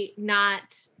maybe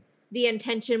not the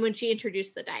intention when she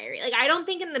introduced the diary. Like, I don't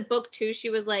think in the book too, she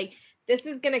was like, this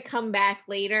is going to come back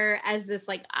later as this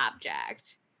like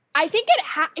object. I think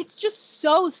it's just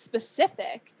so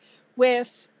specific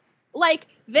with like,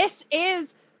 this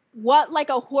is what like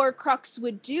a Horcrux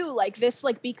would do, like this,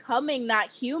 like becoming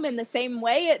that human the same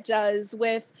way it does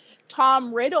with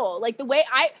Tom Riddle. Like the way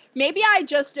maybe I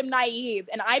just am naive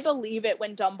and I believe it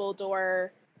when Dumbledore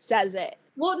says it.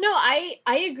 Well, no, I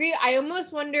agree. I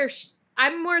almost wonder if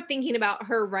I'm more thinking about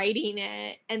her writing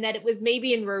it and that it was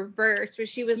maybe in reverse, where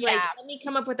she was like, let me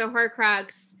come up with a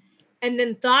Horcrux, and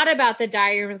then thought about the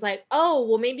diary and was like, oh,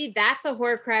 well, maybe that's a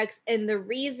Horcrux. And the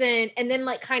reason, and then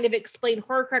like kind of explain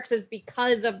Horcruxes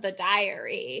because of the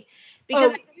diary.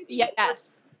 Because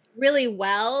yes, really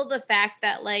well, the fact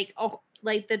that like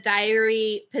the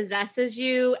diary possesses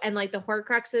you and like the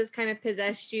Horcruxes kind of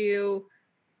possess you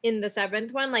in the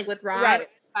seventh one, like with Ron, right,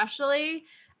 especially.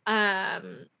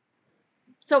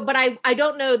 So, but I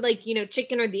don't know, like, you know,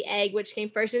 chicken or the egg, which came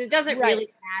first, and it doesn't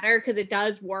really matter because it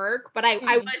does work. But I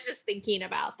was just thinking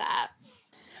about that.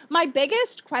 My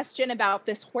biggest question about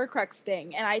this Horcrux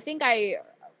thing, and I think I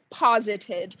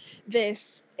posited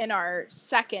this in our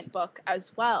second book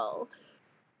as well.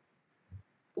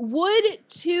 Would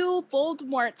two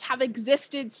Voldemorts have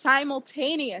existed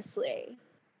simultaneously?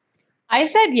 I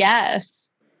said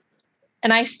yes.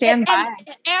 And I stand by.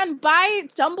 And by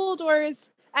Dumbledore's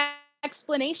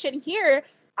explanation here,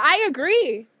 I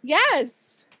agree.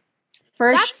 Yes.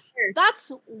 For sure.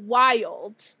 That's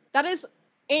wild. That is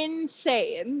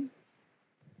insane.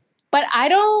 But I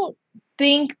don't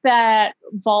think that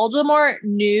Voldemort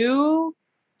knew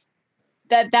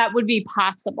that that would be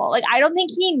possible. Like, I don't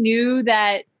think he knew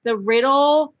that the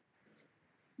Riddle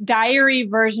diary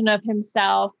version of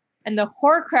himself and the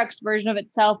Horcrux version of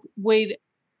itself would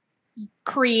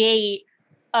create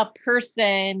a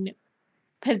person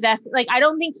possessed. Like, I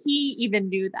don't think he even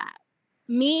knew that.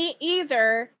 Me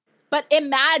either. But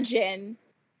imagine.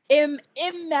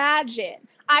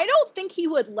 I don't think he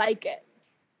would like it.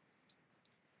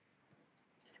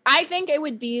 I think it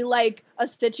would be like a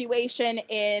situation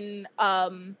in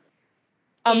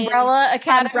Umbrella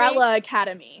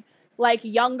Academy. Like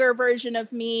younger version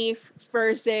of me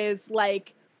versus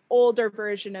like older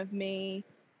version of me.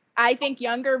 I think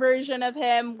younger version of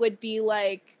him would be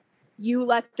like, you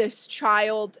let this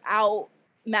child out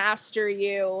master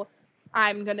you.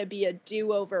 I'm going to be a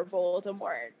do-over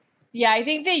Voldemort. Yeah, I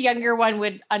think the younger one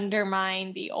would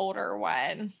undermine the older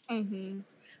one. Mm-hmm.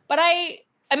 But I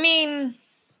mean,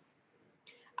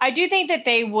 I do think that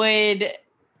they would,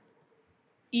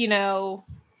 you know,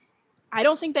 I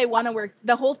don't think they want to work.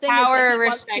 The whole thing power,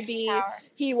 is that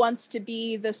he wants to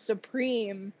be the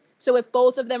supreme. So if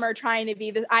both of them are trying to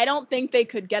be I don't think they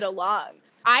could get along.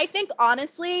 I think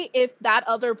honestly, if that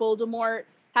other Voldemort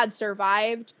had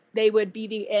survived, they would be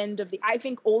the end of I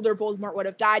think older Voldemort would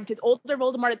have died, because older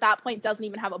Voldemort at that point doesn't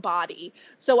even have a body.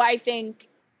 So I think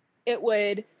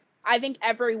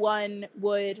everyone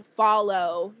would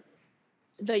follow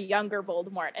the younger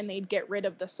Voldemort and they'd get rid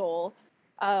of the soul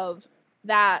of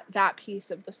that piece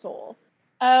of the soul.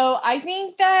 Oh, I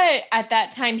think that at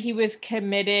that time he was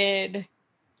committed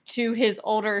to his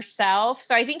older self.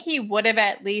 So I think he would have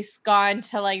at least gone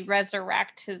to like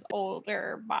resurrect his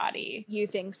older body. You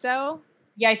think so?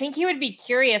 Yeah, I think he would be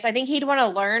curious. I think he'd want to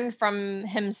learn from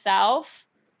himself.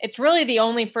 It's really the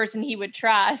only person he would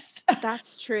trust.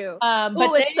 That's true. But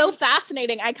it's so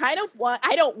fascinating. I don't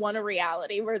want a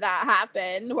reality where that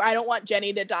happened, where I don't want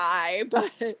Jenny to die,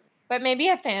 but maybe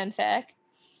a fanfic.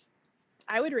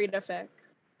 I would read a fic.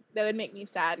 That would make me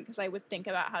sad because I would think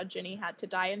about how Ginny had to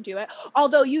die and do it.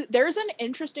 Although there's an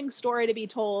interesting story to be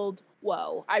told.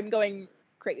 Whoa, I'm going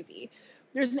crazy.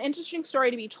 There's an interesting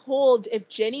story to be told. If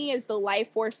Ginny is the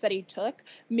life force that he took,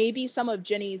 maybe some of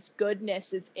Ginny's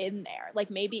goodness is in there.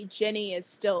 Like maybe Ginny is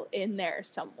still in there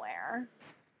somewhere.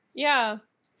 Yeah.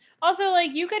 Also,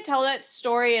 like, you could tell that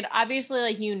story, and obviously,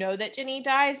 like, you know that Ginny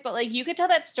dies, but, like, you could tell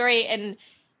that story, and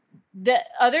the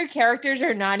other characters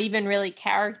are not even really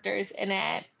characters in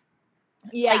it.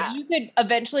 Yeah. Like you could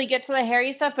eventually get to the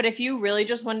Harry stuff, but if you really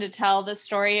just wanted to tell the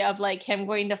story of like him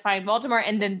going to find Voldemort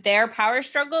and then their power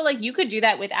struggle, like you could do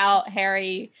that without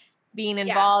Harry being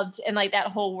involved in like that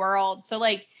whole world. So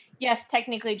like, yes,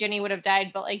 technically Ginny would have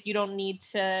died, but like you don't need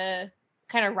to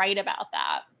kind of write about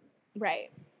that.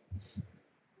 Right.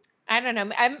 I don't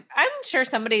know. I'm sure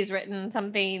somebody's written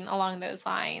something along those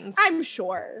lines. I'm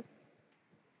sure.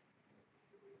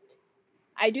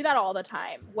 I do that all the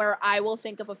time where I will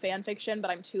think of a fan fiction,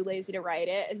 but I'm too lazy to write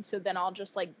it. And so then I'll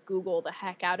just like Google the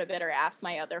heck out of it or ask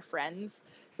my other friends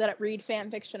that read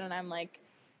fan fiction. And I'm like,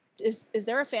 is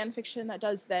there a fan fiction that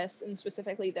does this and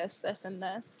specifically this, and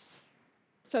this?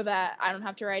 So that I don't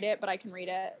have to write it, but I can read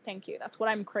it. Thank you. That's what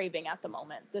I'm craving at the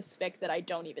moment. This fic that I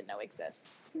don't even know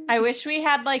exists. I wish we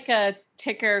had like a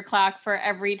ticker clock for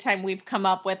every time we've come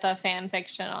up with a fan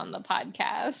fiction on the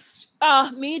podcast.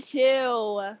 Oh, me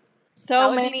too.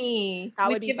 So many. That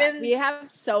would be fun. We have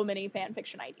so many fan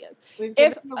fiction ideas.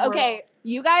 If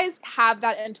you guys have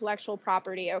that intellectual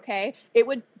property, okay? It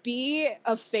would be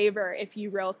a favor if you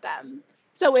wrote them.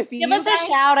 So if you give us a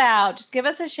shout out, just give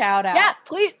us a shout out. Yeah,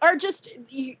 please. Or just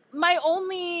my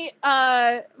only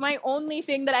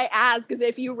thing that I ask is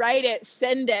if you write it,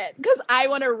 send it because I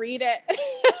want to read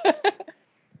it.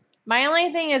 My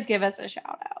only thing is give us a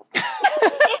shout out.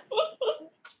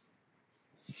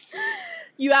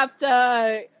 You have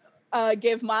to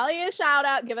give Molly a shout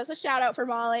out, give us a shout out for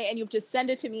Molly, and you have to send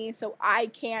it to me so I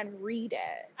can read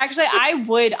it. Actually, I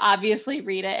would obviously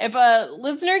read it. If a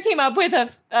listener came up with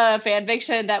a fan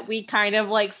fiction that we kind of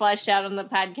like fleshed out on the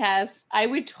podcast, I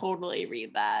would totally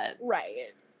read that.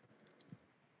 Right.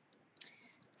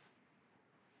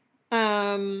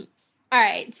 All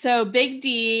right. So Big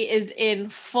D is in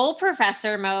full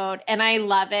professor mode, and I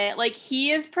love it. Like he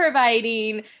is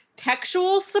providing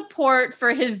textual support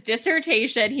for his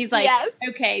dissertation. He's like, yes.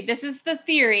 Okay, this is the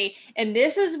theory, and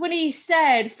this is what he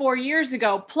said 4 years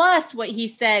ago, plus what he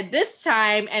said this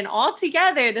time, and all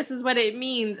together, this is what it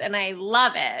means, and I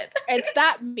love it. It's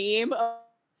that meme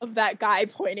of that guy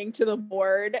pointing to the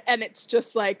board, and it's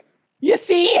just like, you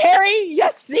see, Harry? You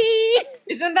see?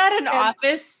 Isn't that an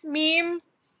Office meme?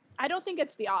 I don't think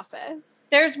it's The Office.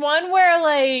 There's one where,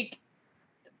 like,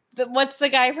 what's the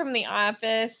guy from The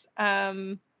Office?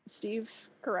 Steve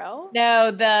Carell?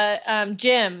 No, the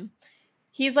Jim.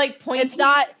 He's like pointing.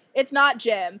 It's not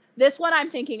Jim. This one I'm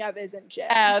thinking of isn't Jim.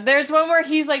 Oh, there's one where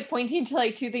he's like pointing to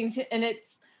like two things, and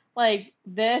it's like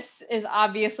this is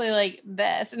obviously like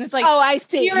this, and it's like, oh, I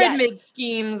see. Pyramid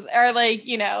schemes are like,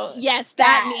 you know. Yes,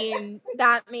 that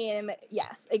meme.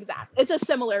 Yes, exactly. It's a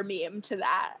similar meme to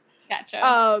that.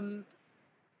 Gotcha.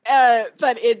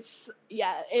 But it's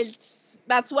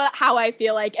that's how I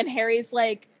feel like, and Harry's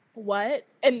like, what?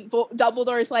 And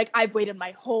Dumbledore's like, I've waited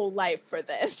my whole life for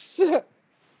this.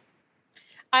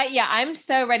 I'm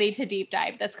so ready to deep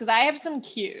dive this because I have some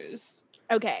cues.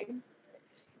 Okay.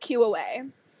 Cue away.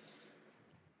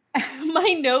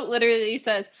 My note literally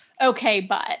says, okay,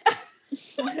 but.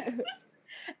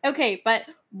 Okay, but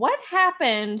what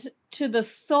happened to the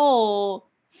soul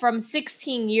from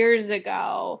 16 years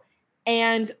ago?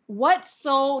 And what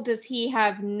soul does he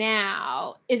have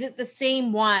now? Is it the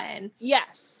same one?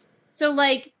 Yes. So,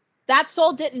 like, that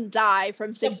soul didn't die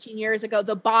from 16 years ago.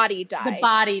 The body died. The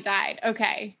body died.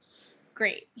 Okay.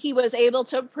 Great. He was able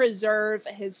to preserve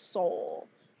his soul.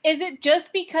 Is it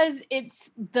just because it's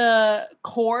the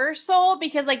core soul?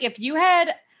 Because, like, if you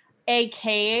had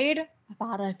AK'd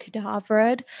Avada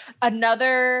Kedavra,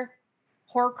 another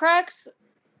Horcrux,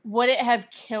 would it have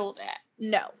killed it?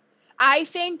 No. I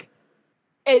think,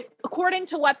 according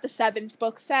to what the 7th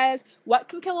book says, what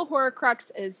can kill a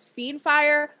Horcrux is Fiend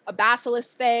Fire, a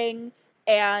Basilisk thing,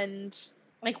 and...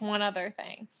 like one other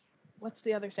thing. What's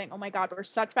the other thing? Oh my god, we're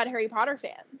such bad Harry Potter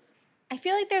fans. I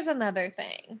feel like there's another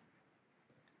thing.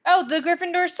 Oh, the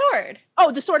Gryffindor sword. Oh,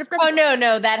 the Sword of Gryffindor. Oh,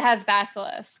 no, that has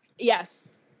Basilisk.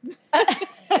 Yes.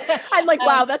 I'm like,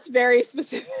 wow, that's very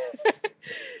specific.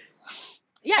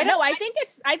 Yeah, no, I think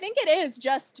it is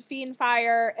just Fiend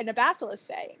Fire and a Basilisk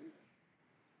thing.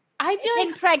 I feel like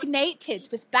impregnated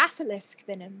with basilisk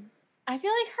venom. I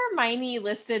feel like Hermione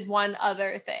listed one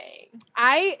other thing.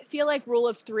 I feel like rule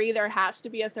of 3, there has to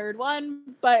be a third one,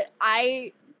 but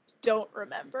I don't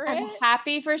remember I'm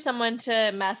happy for someone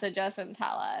to message us and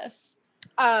tell us.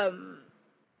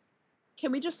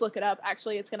 Can we just look it up?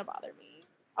 Actually, it's gonna bother me.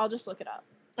 I'll just look it up.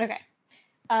 Okay.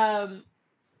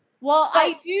 Well,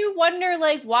 I do wonder,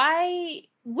 like, why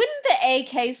wouldn't the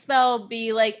AK spell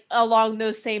be like along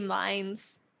those same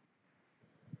lines?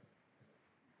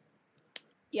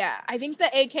 Yeah, I think the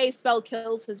AK spell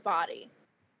kills his body.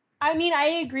 I mean, I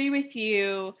agree with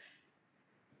you.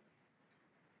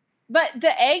 But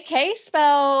the AK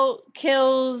spell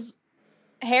kills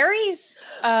Harry's.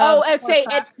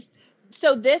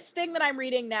 So this thing that I'm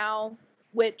reading now,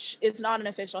 which is not an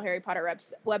official Harry Potter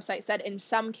website, said in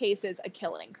some cases a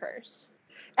killing curse.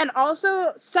 And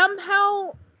also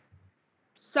somehow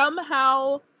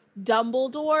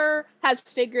Dumbledore has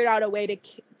figured out a way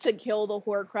to kill the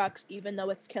Horcrux even though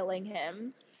it's killing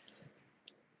him.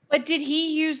 But did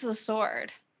he use the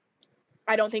sword?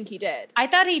 I don't think he did. I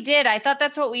thought he did. I thought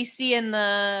that's what we see in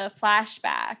the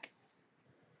flashback.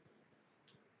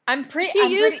 If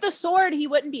he used the sword, he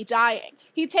wouldn't be dying.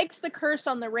 He takes the curse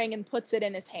on the ring and puts it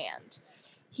in his hand.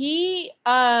 He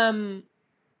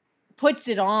puts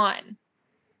it on.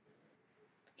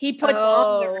 He puts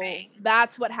on the ring.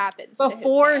 That's what happens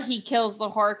before he kills the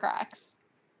Horcrux.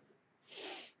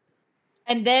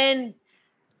 And then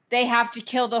they have to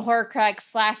kill the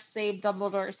Horcrux / save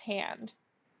Dumbledore's hand.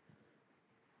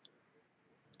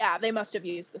 Yeah, they must have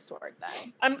used the sword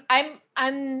then.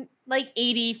 I'm like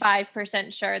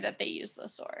 85% sure that they used the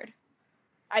sword.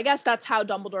 I guess that's how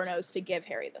Dumbledore knows to give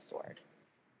Harry the sword.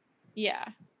 Yeah.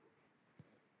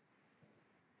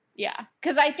 Yeah,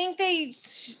 because I think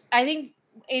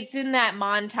it's in that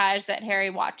montage that Harry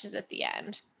watches at the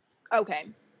end. Okay.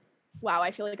 Wow,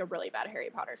 I feel like a really bad Harry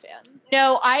Potter fan.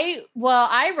 No, I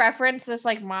reference this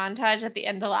like montage at the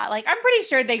end a lot. Like I'm pretty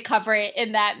sure they cover it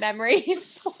in that memory.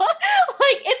 So,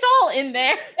 like it's all in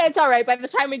there. It's all right. By the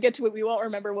time we get to it, we won't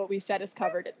remember what we said is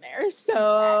covered in there.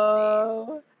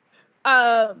 So,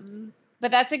 but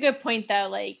that's a good point though.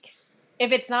 Like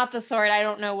if it's not the sword, I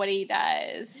don't know what he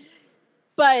does.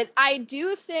 But I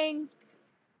do think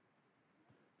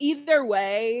either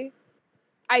way,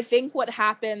 I think what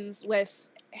happens with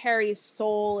Harry's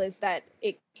soul is that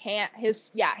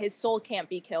his soul can't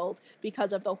be killed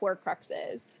because of the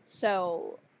Horcruxes.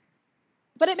 So,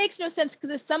 but it makes no sense because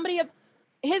if somebody of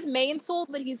his main soul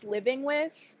that he's living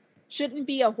with shouldn't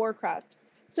be a Horcrux.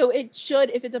 So it should,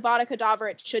 if it's Avada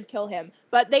Kedavra, it should kill him.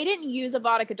 But they didn't use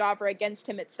Avada Kedavra against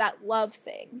him. It's that love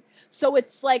thing. So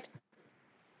it's like,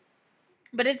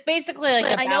 but it's basically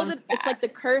like I know that it's like the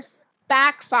curse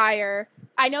backfire.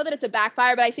 I know that it's a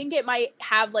backfire, but I think it might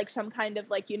have like some kind of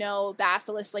like,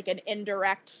 basilisk, like an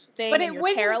indirect thing. But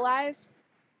you're paralyzed.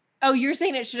 Oh, you're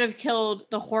saying it should have killed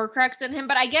the Horcrux in him,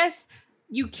 but I guess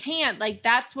you can't. Like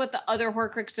that's what the other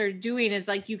Horcruxes are doing is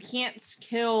like you can't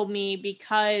kill me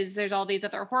because there's all these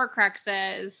other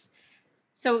Horcruxes.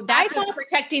 So that's what's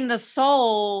protecting the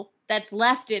soul that's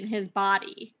left in his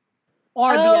body.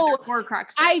 Or the other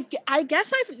Horcruxes. I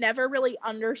guess I've never really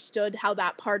understood how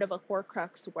that part of a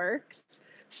Horcrux works.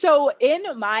 So in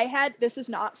my head, this is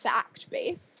not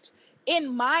fact-based.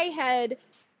 In my head,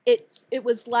 it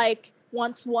was like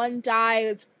once one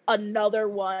dies, another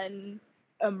one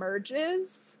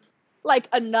emerges. Like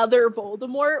another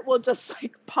Voldemort will just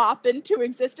like pop into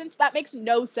existence. That makes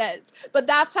no sense. But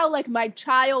that's how like my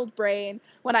child brain,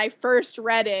 when I first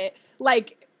read it,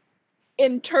 like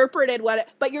interpreted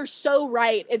but you're so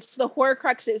right. It's the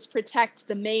Horcruxes protect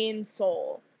the main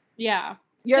soul. Yeah.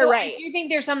 You're right. You think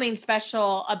there's something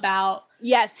special about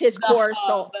his core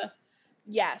soul.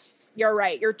 Yes, you're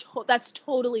right. That's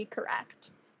totally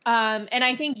correct. And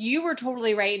I think you were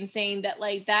totally right in saying that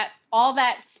like that all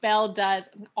that spell does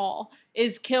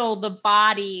is kill the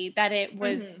body that it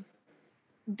was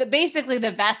basically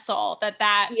the vessel that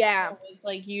spell was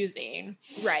like using.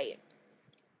 Right.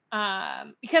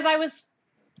 Because I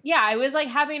was like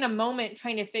having a moment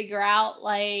trying to figure out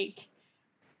like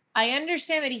I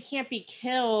understand that he can't be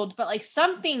killed, but like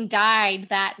something died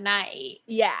that night.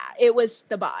 Yeah, it was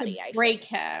the body. To break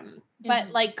him.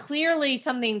 But like clearly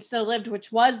something still lived,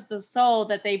 which was the soul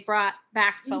that they brought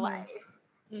back to life.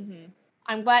 Mm-hmm.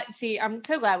 I'm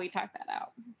so glad we talked that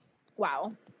out.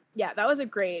 Wow. Yeah, that was a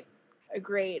great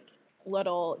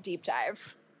little deep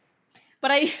dive.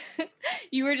 But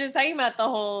you were just talking about the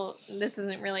whole, this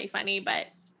isn't really funny, but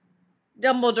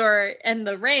Dumbledore and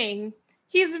the ring,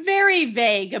 he's very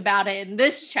vague about it in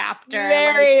this chapter.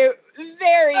 Very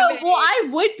vague. Well, I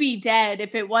would be dead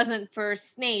if it wasn't for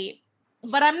Snape,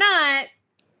 but I'm not.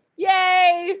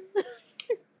 Yay!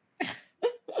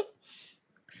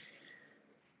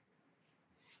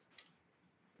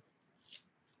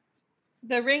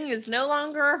 The ring is no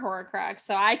longer a Horcrux,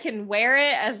 so I can wear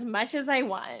it as much as I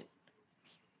want.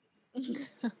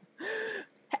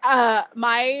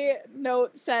 My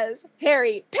note says,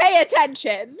 Harry, pay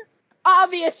attention.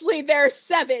 Obviously, there's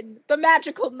 7, the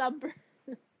magical number.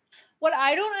 What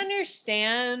I don't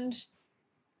understand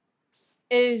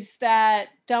is that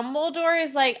Dumbledore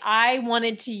is like, I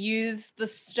wanted to use the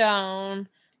stone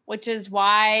which is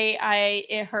why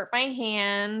it hurt my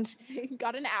hand.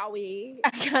 Got an owie.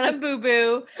 I got a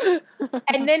boo-boo.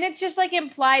 And then it's just like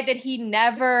implied that he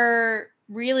never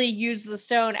really used the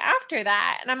stone after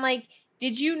that. And I'm like,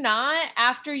 did you not,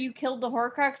 after you killed the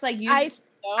Horcrux, like use the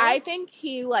stone? I think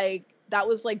he like, that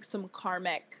was like some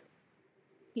karmic.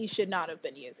 He should not have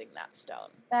been using that stone.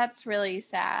 That's really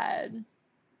sad.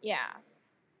 Yeah.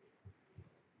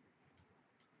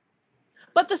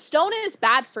 But the stone is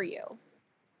bad for you.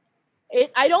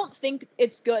 I don't think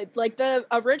it's good. Like the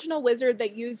original wizard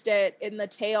that used it in the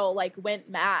tale, like went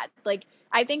mad. Like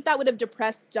I think that would have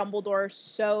depressed Dumbledore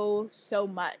so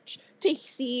much to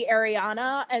see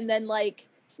Ariana and then like,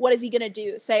 what is he gonna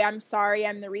do? Say, I'm sorry,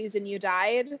 I'm the reason you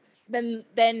died?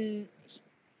 Then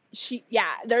she,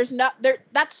 yeah,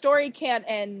 that story can't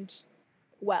end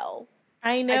well.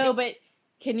 I know, but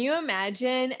can you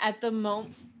imagine at the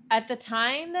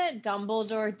time that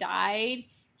Dumbledore died,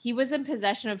 he was in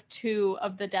possession of 2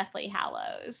 of the Deathly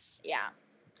Hallows. Yeah.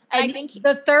 And I think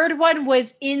the third one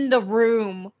was in the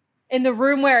room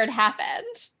where it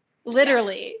happened.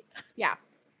 Literally. Yeah.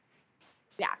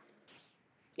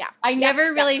 I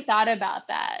never really thought about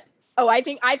that. Oh, I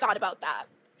think I thought about that.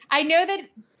 I know that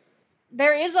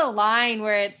there is a line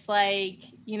where it's like,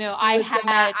 you know,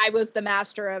 I was the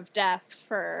master of death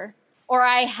for... Or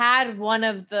I had one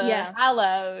of the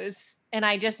Hallows and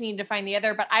I just need to find the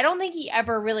other. But I don't think he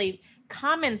ever really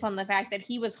comments on the fact that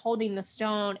he was holding the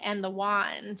stone and the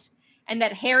wand and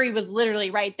that Harry was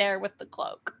literally right there with the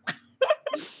cloak.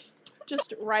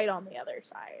 Just right on the other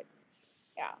side.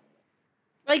 Yeah.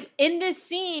 Like in this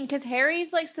scene, because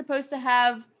Harry's like supposed to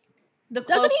have the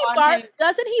cloak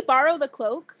Doesn't he borrow the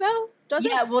cloak though?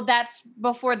 Well, that's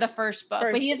before the first book.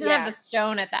 But he doesn't have the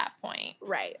stone at that point.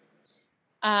 Right.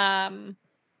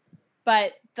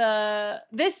 But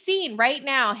this scene right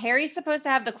now, Harry's supposed to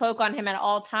have the cloak on him at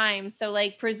all times. So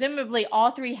like presumably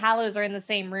all 3 Hallows are in the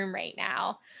same room right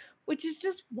now, which is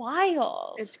just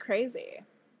wild. It's crazy.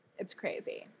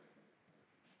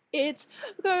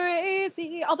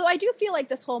 Although I do feel like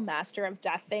this whole Master of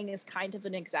Death thing is kind of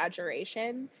an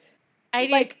exaggeration. I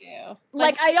do too.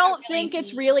 Like I don't think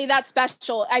it's really that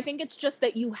special. I think it's just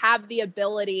that you have the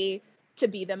ability to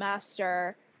be the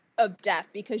Master of Death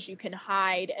because you can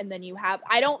hide, and then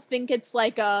I don't think it's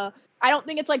like the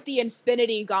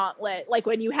Infinity Gauntlet. Like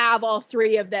when you have all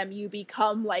 3 of them, you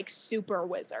become like super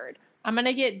wizard. I'm going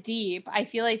to get deep. I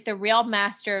feel like the real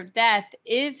Master of Death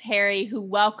is Harry, who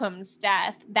welcomes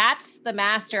death. That's the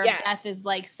Master of Death, is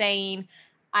like saying,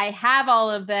 I have all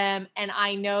of them and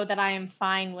I know that I am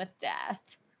fine with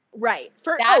death. Right.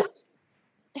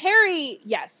 Harry,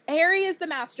 yes. Harry is the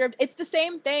Master of... It's the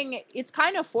same thing. It's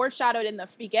kind of foreshadowed in the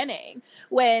beginning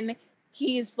when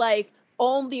he's like,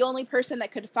 the only person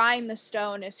that could find the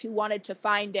stone is who wanted to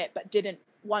find it but didn't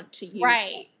want to use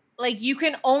it. Like you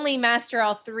can only master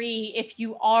all 3 if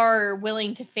you are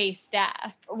willing to face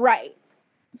death. Right.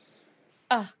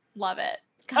 Oh, love it.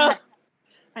 God.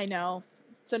 I know.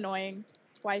 It's annoying.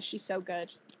 Why is she so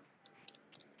good?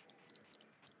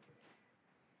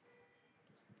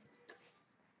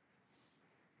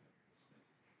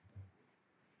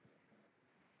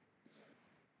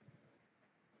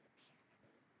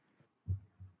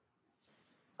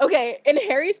 Okay, and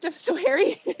Harry's stuff. So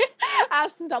Harry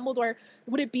asks Dumbledore,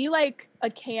 "Would it be like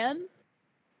a can?"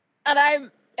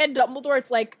 And Dumbledore's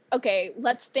like, "Okay,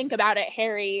 let's think about it,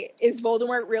 Harry. Is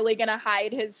Voldemort really gonna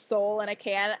hide his soul in a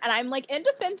can?" And I'm like, in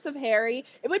defense of Harry,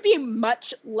 it would be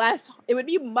much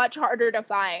harder to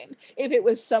find if it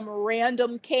was some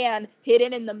random can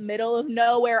hidden in the middle of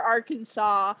nowhere,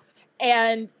 Arkansas.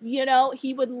 And, you know,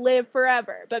 he would live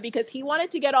forever. But because he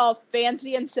wanted to get all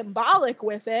fancy and symbolic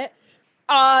with it,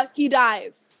 he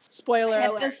dies. Spoiler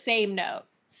alert. The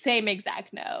same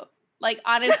exact note. Like,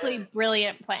 honestly,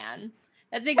 brilliant plan.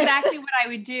 That's exactly what I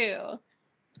would do.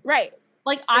 Right.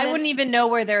 Like, I wouldn't even know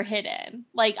where they're hidden.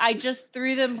 Like, I just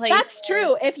threw them places. That's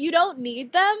true. If you don't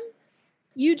need them,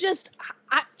 you just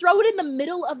throw it in the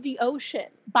middle of the ocean.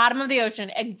 Bottom of the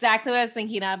ocean. Exactly what I was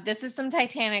thinking of. This is some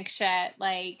Titanic shit.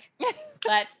 Like,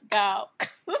 let's go.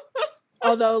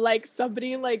 Although, like,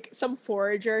 somebody, like, some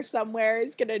forager somewhere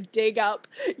is going to dig up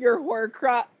your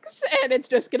Horcrux, and it's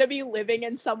just going to be living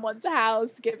in someone's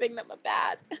house, giving them a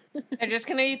bath. They're just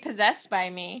going to be possessed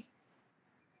by me.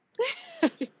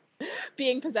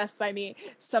 Being possessed by me.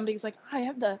 Somebody's like, I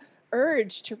have the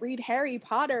urge to read Harry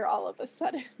Potter all of a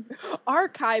sudden.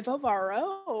 Archive of our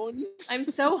own. I'm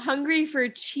so hungry for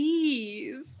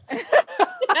cheese.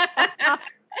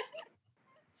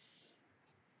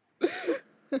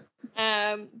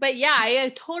 But yeah,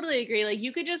 I totally agree. Like,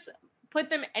 you could just put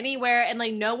them anywhere and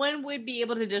like no one would be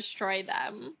able to destroy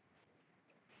them.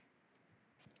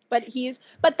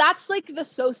 but that's like the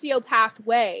sociopath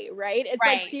way, right? It's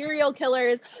like Right. serial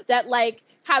killers that like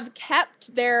have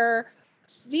kept their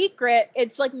secret.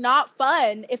 It's like not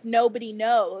fun if nobody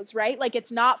knows, right? Like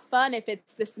it's not fun if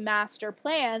it's this master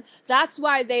plan. That's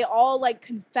why they all like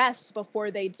confess before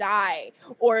they die,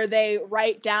 or they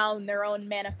write down their own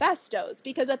manifestos,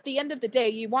 because at the end of the day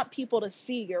you want people to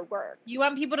see your work. You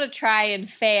want people to try and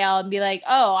fail and be like,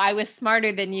 oh, I was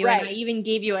smarter than you, and I Right. even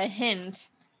gave you a hint.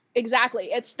 Exactly.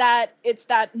 It's that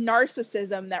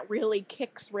narcissism that really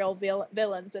kicks real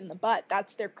villains in the butt.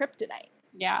 That's their kryptonite.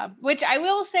 Yeah, which I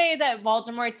will say that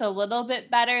Voldemort's a little bit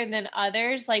better than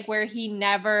others, like where he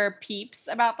never peeps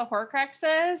about the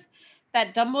Horcruxes,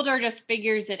 that Dumbledore just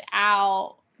figures it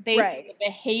out based on Right. the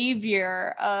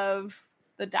behavior of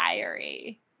the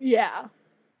diary. Yeah.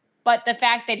 But the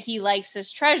fact that he likes his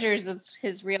treasures is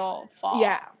his real fault.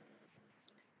 Yeah.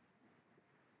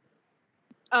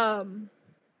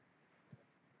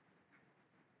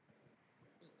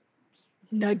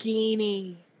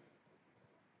 Nagini.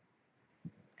 I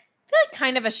feel like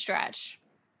kind of a stretch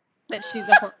that she's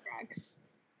a Horcrux.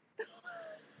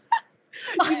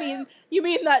 You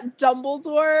mean that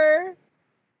Dumbledore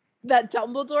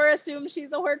assumes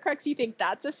she's a Horcrux? You think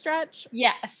that's a stretch?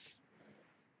 Yes.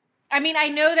 I mean, I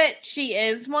know that she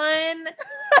is one,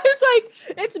 I was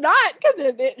like, it's not,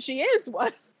 because she is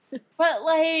one. but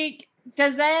like,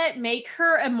 does that make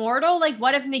her immortal? Like,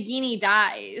 what if Nagini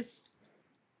dies?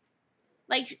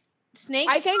 Like, snakes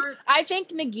I think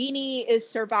Nagini is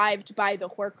survived by the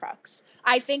Horcrux.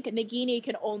 I think Nagini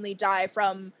can only die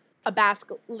from a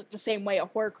basket the same way a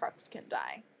Horcrux can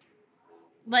die.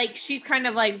 like, she's kind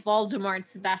of like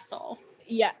Voldemort's vessel.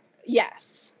 Yeah.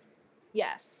 Yes.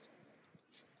 Yes.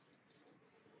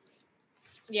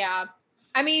 Yeah.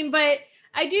 I mean,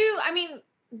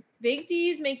 Big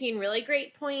D's making really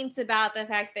great points about the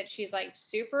fact that she's like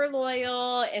super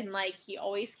loyal and like he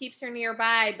always keeps her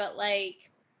nearby, but like,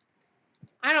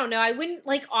 I don't know. I wouldn't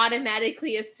like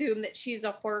automatically assume that she's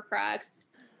a Horcrux.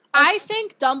 I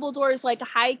think Dumbledore's like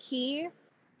high key.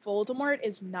 Voldemort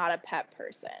is not a pet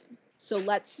person. So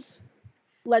let's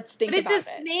think But it's about a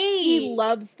it. snake. He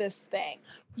loves this thing.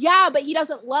 Yeah, but he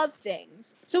doesn't love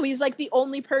things. So he's like the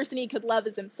only person he could love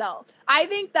is himself. I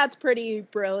think that's pretty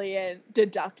brilliant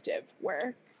deductive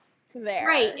work there.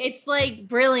 Right. It's like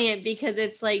brilliant because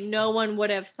it's like no one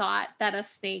would have thought that a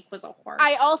snake was a Horcrux.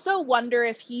 I also wonder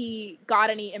if he got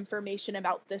any information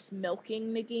about this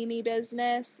milking Nagini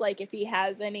business, like if he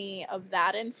has any of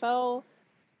that info.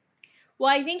 Well,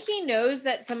 I think he knows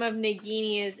that some of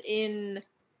Nagini is in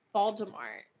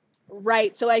Voldemort.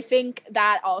 Right. So I think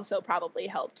that also probably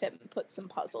helped him put some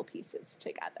puzzle pieces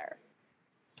together.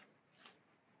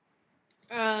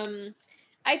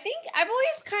 I think I've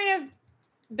always kind of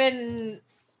been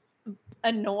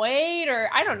annoyed, or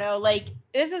I don't know, like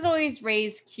this has always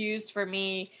raised cues for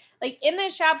me. Like in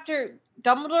this chapter,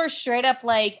 Dumbledore straight up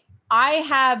like, I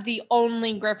have the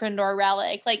only Gryffindor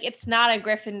relic. Like it's not a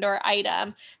Gryffindor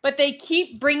item, but they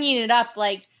keep bringing it up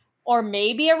like, or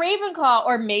maybe a Ravenclaw,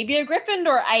 or maybe a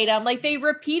Gryffindor item. Like they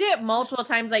repeat it multiple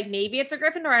times, like maybe it's a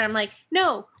Gryffindor item. Like,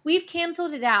 no, we've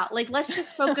canceled it out. Like, let's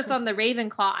just focus on the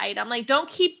Ravenclaw item. Like, don't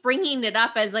keep bringing it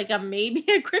up as like a maybe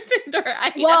a Gryffindor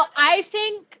item. Well, I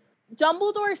think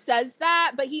Dumbledore says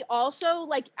that, but he also,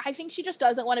 like, I think she just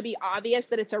doesn't want to be obvious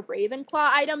that it's a Ravenclaw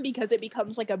item because it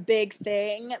becomes like a big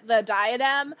thing, the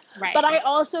diadem. Right. But I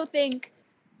also think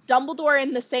Dumbledore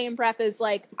in the same breath is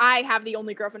like, I have the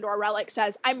only Gryffindor relic,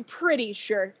 says, I'm pretty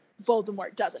sure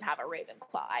Voldemort doesn't have a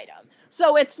Ravenclaw item.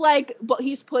 So it's like, but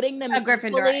he's putting them a Gryffindor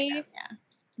equally. item, yeah.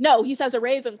 No, he says a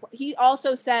Ravenclaw. He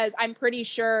also says, I'm pretty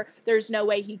sure there's no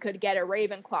way he could get a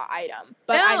Ravenclaw item.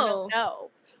 But I don't know.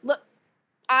 Look,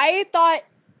 I thought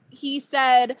he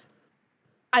said,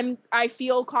 I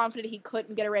feel confident he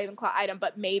couldn't get a Ravenclaw item,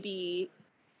 but maybe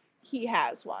he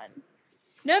has one.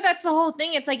 No, that's the whole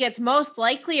thing. It's like it's most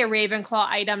likely a Ravenclaw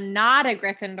item, not a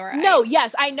Gryffindor No, item.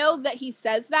 yes, I know that he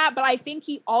says that, but I think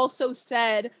he also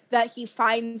said that he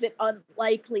finds it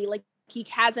unlikely, like he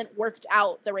hasn't worked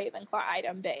out the Ravenclaw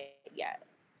item bit yet.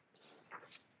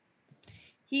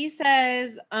 He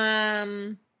says,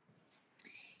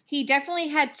 he definitely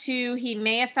had 2. He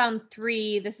may have found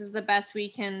 3. This is the best we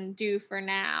can do for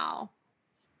now.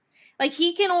 Like,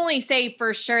 he can only say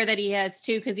for sure that he has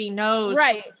 2 because he knows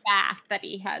for the fact that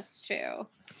he has 2.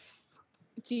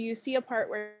 Do you see a part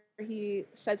where he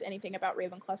says anything about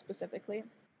Ravenclaw specifically?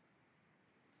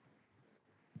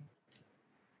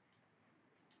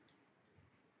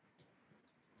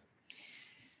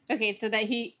 Okay, so that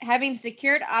he, having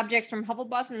secured objects from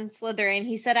Hufflepuff and Slytherin,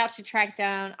 he set out to track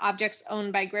down objects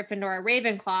owned by Gryffindor or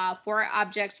Ravenclaw. 4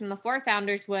 objects from the 4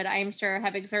 founders would, I am sure,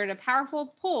 have exerted a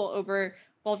powerful pull over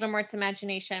Voldemort's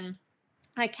imagination.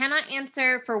 I cannot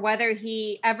answer for whether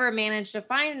he ever managed to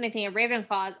find anything at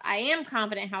Ravenclaw's. I am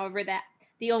confident, however, that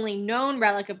the only known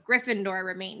relic of Gryffindor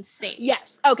remains safe.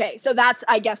 Yes. Okay. So that's,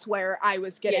 I guess, where I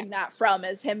was getting that from,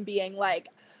 is him being like,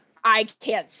 I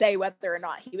can't say whether or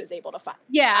not he was able to find.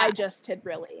 Yeah. I just had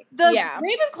really.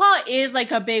 Ravenclaw is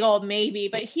like a big old maybe,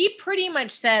 but he pretty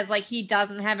much says like he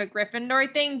doesn't have a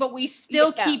Gryffindor thing, but we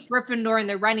still keep Gryffindor in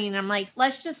the running. And I'm like,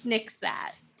 let's just nix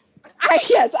that. I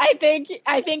think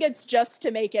it's just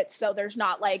to make it so there's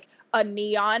not like a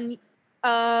neon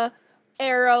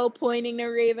arrow pointing to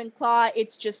Ravenclaw.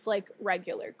 It's just like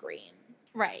regular green.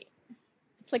 Right.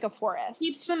 It's like a forest.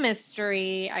 Keeps the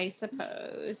mystery, I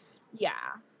suppose. Yeah.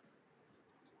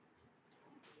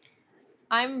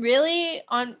 I'm really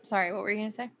on. Sorry, what were you going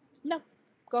to say? No,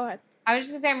 go ahead. I was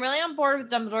just going to say, I'm really on board with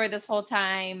Dumbledore this whole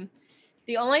time.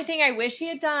 The only thing I wish he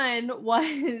had done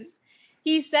was,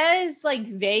 he says, like,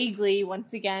 vaguely,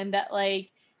 once again, that, like,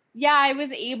 yeah, I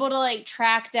was able to, like,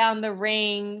 track down the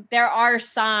ring. There are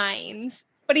signs.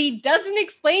 But he doesn't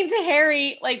explain to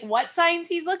Harry, like, what signs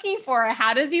he's looking for.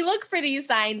 How does he look for these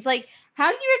signs? Like, how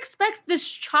do you expect this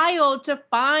child to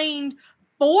find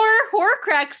 4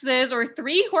 Horcruxes or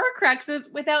 3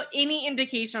 Horcruxes without any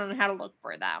indication on how to look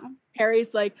for them?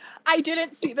 Harry's like, I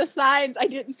didn't see the signs.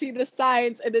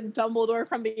 And then Dumbledore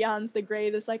from Beyond the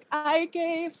Grave is like, I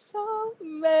gave so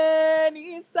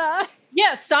many signs.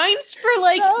 Yeah, signs for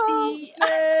like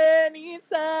many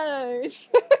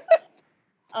signs.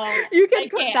 Oh, you can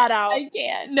cut that out. I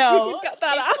can't. No, you can cut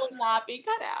that out. Will not be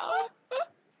cut out.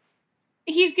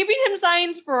 He's giving him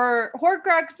signs for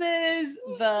Horcruxes,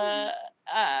 the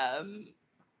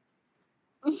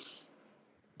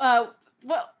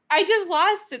well, I just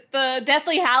lost it. The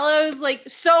Deathly Hallows, like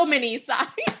so many signs.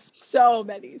 So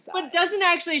many signs. But doesn't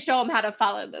actually show him how to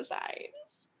follow the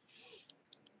signs.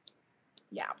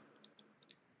 Yeah.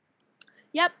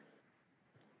 Yep.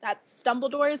 That's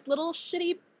Dumbledore's little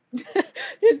shitty,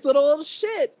 his little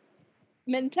shit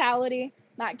mentality.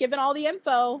 Not giving all the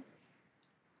info.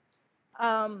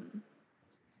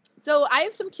 So I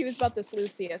have some cues about this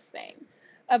Lucius thing.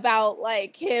 About,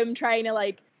 like, him trying to,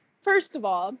 like, first of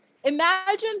all,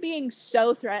 imagine being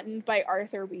so threatened by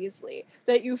Arthur Weasley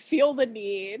that you feel the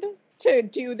need to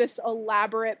do this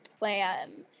elaborate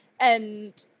plan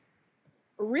and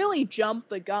really jump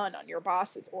the gun on your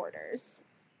boss's orders.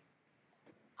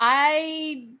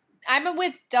 I'm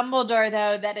with Dumbledore,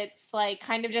 though, that it's, like,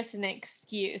 kind of just an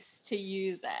excuse to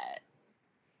use it.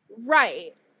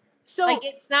 Right. So, like,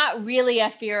 it's not really a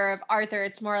fear of Arthur.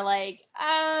 It's more like,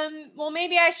 well,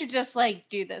 maybe I should just, like,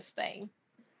 do this thing.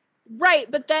 Right,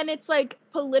 but then it's, like,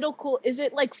 political. Is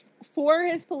it, like, for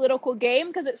his political game?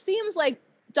 Because it seems like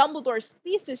Dumbledore's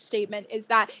thesis statement is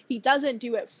that he doesn't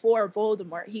do it for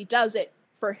Voldemort. He does it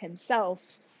for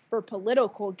himself, for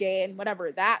political gain,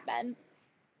 whatever that meant.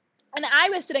 And I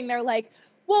was sitting there like,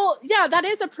 well, yeah, that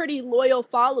is a pretty loyal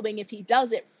following if he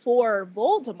does it for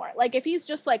Voldemort. Like, if he's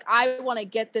just like, I want to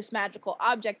get this magical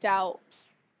object out,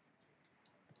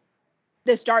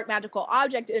 this dark magical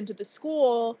object into the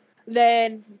school,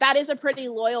 then that is a pretty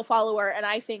loyal follower. And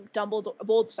I think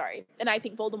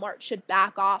Voldemort should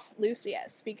back off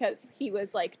Lucius because he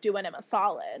was, like, doing him a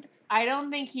solid. I don't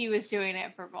think he was doing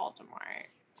it for Voldemort.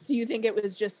 So you think it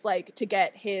was just, like, to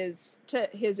get his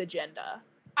agenda?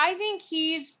 I think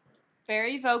he's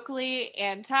very vocally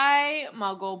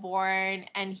anti-Muggleborn,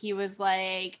 and he was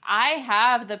like, I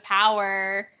have the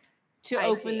power to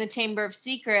open the Chamber of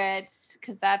Secrets,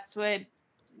 because that's what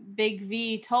Big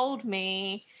V told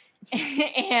me.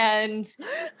 And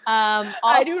also,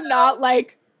 I do not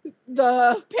like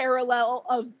the parallel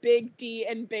of Big D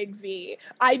and Big V.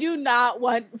 I do not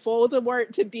want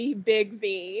Voldemort to be Big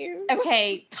V.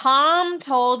 Okay, Tom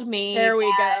told me there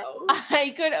we go.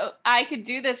 I could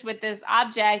do this with this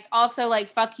object. Also,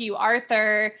 like, fuck you,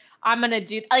 Arthur. I'm gonna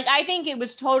do, like, I think it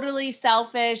was totally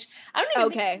selfish. I don't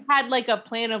even think he had, like, a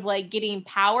plan of, like, getting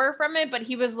power from it, but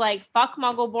he was like, fuck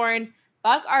Muggleborns,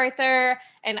 fuck Arthur,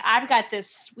 and I've got this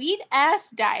sweet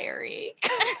ass diary.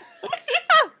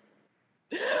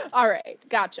 All right,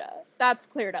 gotcha. That's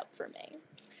cleared up for me.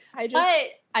 But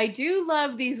I do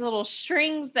love these little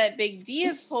strings that Big D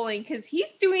is pulling, because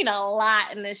he's doing a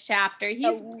lot in this chapter. He's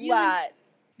a lot.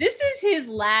 This is his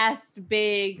last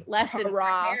big lesson for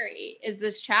Harry, is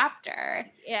this chapter.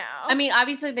 Yeah. I mean,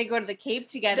 obviously they go to the cave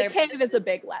together. The cave is a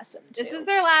big lesson, too. This is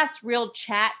their last real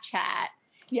chat.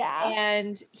 Yeah.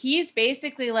 And he's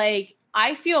basically like,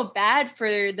 I feel bad for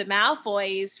the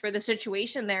Malfoys for the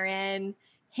situation they're in.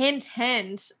 Hint,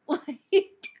 hint.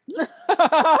 Like,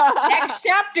 next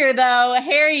chapter, though,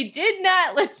 Harry did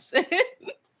not listen.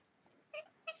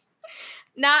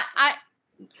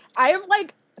 I'm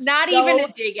like not so, even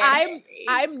a dig at Harry.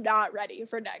 I'm not ready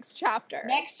for next chapter.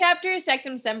 Next chapter is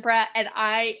Sectum Sempra, and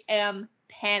I am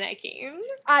panicking.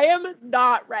 I am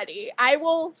not ready. I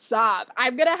will sob.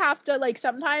 I'm gonna have to, like,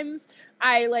 sometimes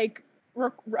I like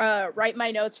write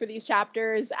my notes for these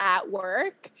chapters at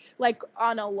work, like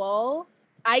on a lull.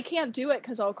 I can't do it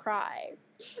because I'll cry.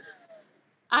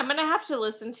 I'm gonna have to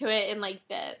listen to it in like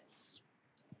bits.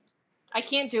 I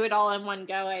can't do it all in one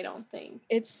go, I don't think.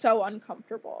 It's so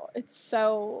uncomfortable. It's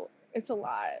a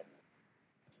lot.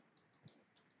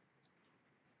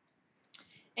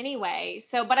 Anyway,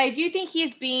 but I do think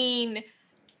he's being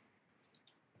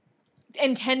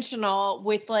intentional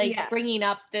with like bringing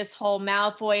up this whole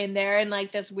Malfoy, and they're in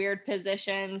like this weird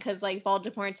position because like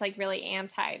Voldemort's like really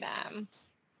anti them.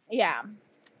 Yeah.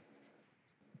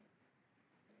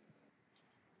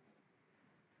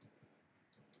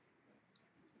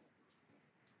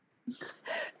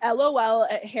 LOL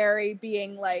at Harry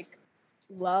being like,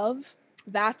 love?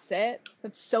 That's it?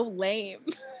 That's so lame.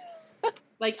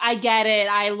 Like, I get it.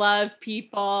 I love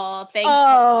people. Thanks.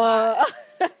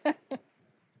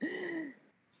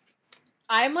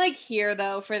 I'm like here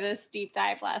though for this deep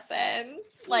dive lesson.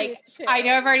 Like, I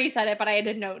know I've already said it, but I had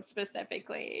a note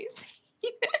specifically.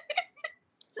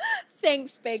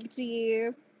 Thanks, Big D.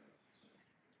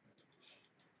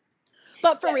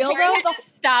 But for real Harry though, had to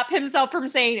stop himself from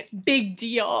saying big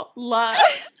deal. Love.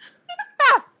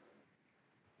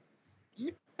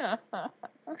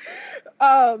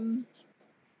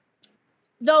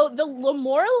 Though the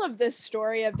moral of this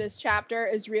story, of this chapter,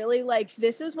 is really like,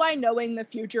 this is why knowing the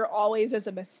future always is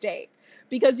a mistake,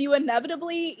 because you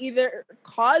inevitably either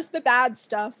cause the bad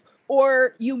stuff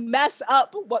or you mess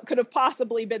up what could have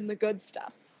possibly been the good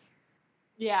stuff.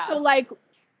 Yeah. So like,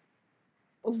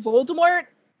 Voldemort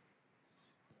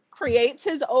creates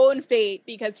his own fate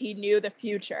because he knew the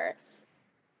future.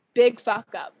 Big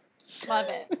fuck up. Love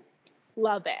it.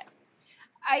 Love it.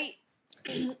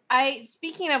 I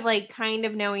speaking of like kind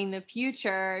of knowing the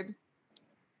future,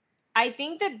 I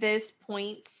think that this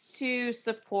points to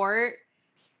support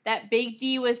that Big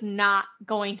D was not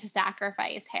going to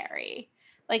sacrifice Harry.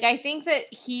 Like, I think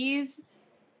that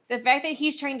the fact that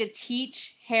he's trying to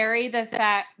teach Harry the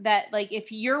fact that, like,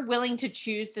 if you're willing to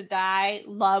choose to die,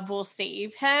 love will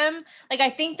save him. Like, I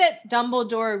think that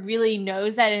Dumbledore really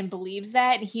knows that and believes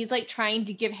that. And he's like trying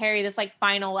to give Harry this like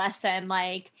final lesson,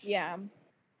 like, yeah,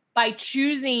 by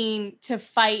choosing to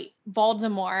fight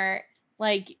Voldemort,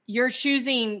 like, you're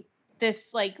choosing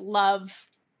this like love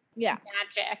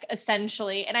magic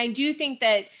essentially. And I do think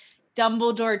that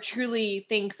Dumbledore truly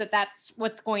thinks that that's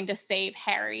what's going to save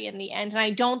Harry in the end. And I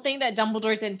don't think that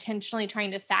Dumbledore's intentionally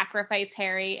trying to sacrifice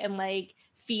Harry and like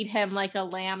feed him like a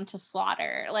lamb to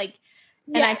slaughter. Like,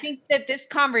 and I think that this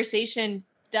conversation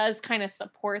does kind of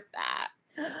support that.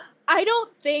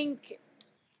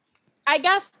 I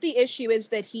guess the issue is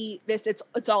that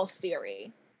it's all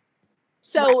theory.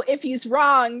 So if he's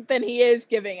wrong, then he is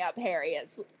giving up Harry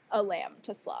as a lamb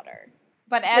to slaughter.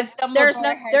 But as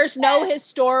Dumbledore there's no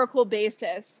historical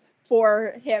basis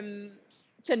for him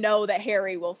to know that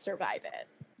Harry will survive it.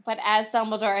 But as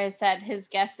Dumbledore has said, his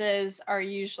guesses are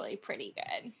usually pretty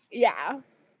good. Yeah.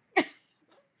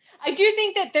 I do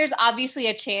think that there's obviously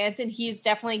a chance, and he's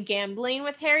definitely gambling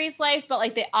with Harry's life, but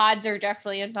like the odds are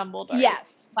definitely in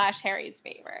Dumbledore's / Harry's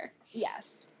favor.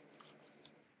 Yes.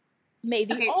 May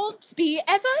the odds be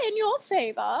ever in your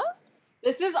favor.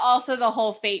 This is also the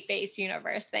whole fate-based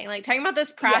universe thing. Like, talking about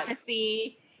this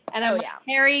prophecy. Yes. And I'm like,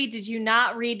 Harry, did you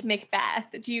not read Macbeth?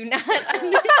 Do you not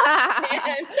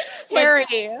understand? Harry,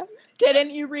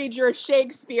 didn't you read your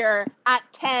Shakespeare at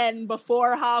 10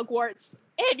 before Hogwarts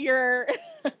in your...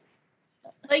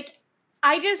 Like,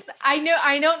 I know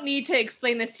I don't need to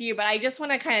explain this to you, but I just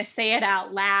want to kind of say it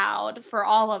out loud for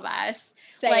all of us.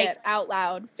 Say it out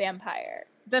loud, vampire.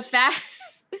 The fact...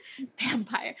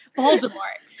 Vampire.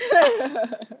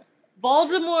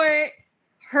 Voldemort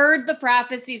heard the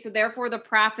prophecy, so therefore the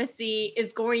prophecy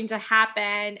is going to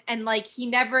happen. And like,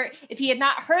 if he had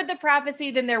not heard the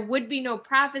prophecy, then there would be no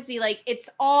prophecy. Like, it's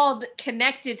all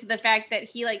connected to the fact that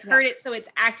he like heard it, so it's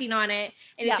acting on it,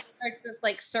 and it just starts this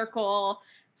like circle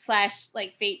 /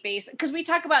 like fate base. Because we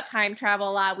talk about time travel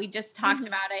a lot. We just talked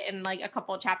about it in like a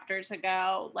couple of chapters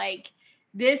ago. Like,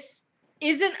 this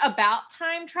isn't about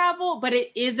time travel, but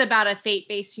it is about a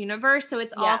fate-based universe, so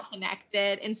it's all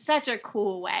connected in such a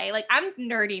cool way. Like, I'm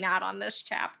nerding out on this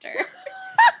chapter.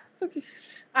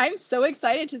 I'm so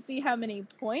excited to see how many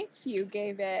points you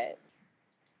gave it.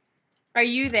 Are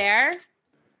you there?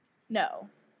 No.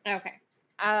 Okay.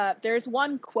 There's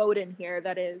one quote in here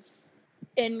that is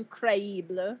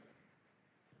incredible.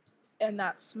 And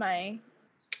that's my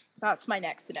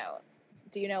next note.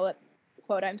 Do you know what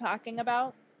quote I'm talking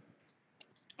about?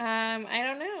 I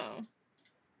don't know.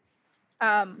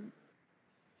 Um,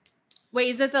 Wait,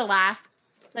 is it the last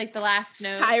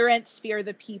note? Tyrants fear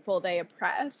the people they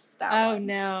oppress. That Oh one.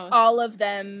 no. All of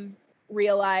them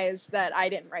realize that I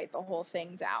didn't write the whole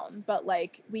thing down, but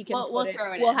like we can We'll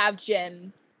throw it we'll in. have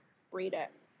Jin read it.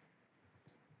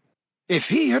 If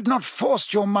he had not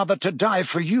forced your mother to die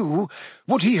for you,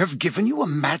 would he have given you a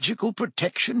magical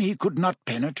protection he could not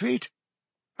penetrate?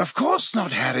 Of course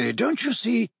not, Harry. Don't you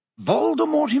see?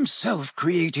 Voldemort himself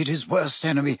created his worst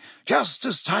enemy, just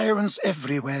as tyrants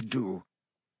everywhere do.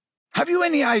 Have you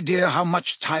any idea how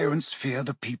much tyrants fear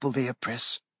the people they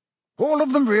oppress? All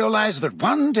of them realize that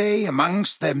one day,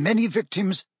 amongst their many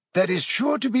victims, there is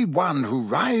sure to be one who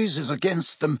rises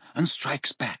against them and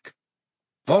strikes back.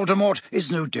 Voldemort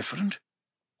is no different.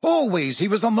 Always he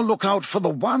was on the lookout for the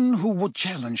one who would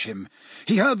challenge him.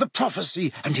 He heard the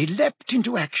prophecy, and he leapt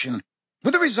into action,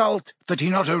 with the result that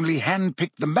he not only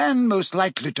handpicked the man most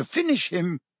likely to finish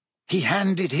him, he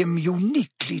handed him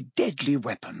uniquely deadly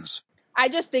weapons. I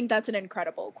just think that's an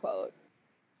incredible quote.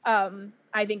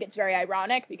 I think it's very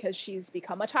ironic because she's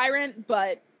become a tyrant,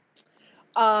 but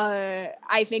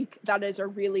I think that is a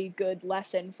really good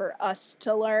lesson for us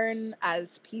to learn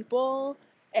as people,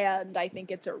 and I think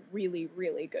it's a really,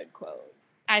 really good quote.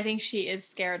 I think she is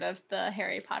scared of the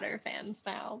Harry Potter fans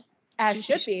now. As she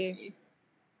should be.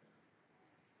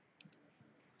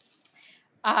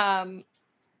 I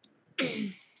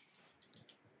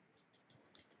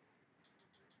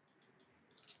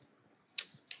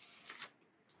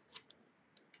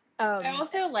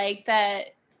also like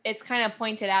that it's kind of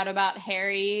pointed out about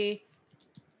Harry's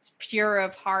pure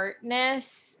of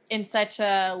heartness in such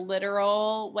a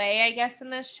literal way, I guess, in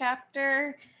this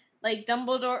chapter. Like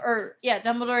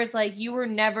Dumbledore is like, you were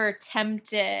never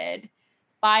tempted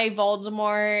by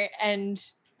Voldemort,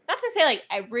 and not to say like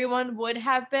everyone would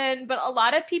have been, but a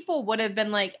lot of people would have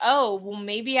been like, oh, well,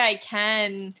 maybe I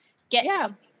can get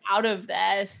something out of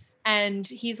this. And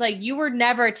he's like, you were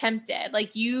never tempted.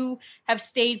 Like, you have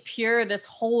stayed pure this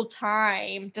whole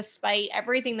time, despite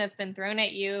everything that's been thrown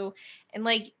at you. And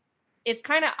like, it's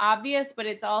kind of obvious, but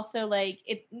it's also like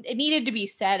it needed to be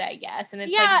said, I guess. And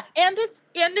it's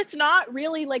and it's not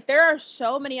really like, there are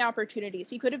so many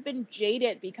opportunities. He could have been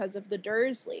jaded because of the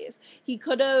Dursleys. He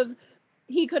could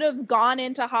have gone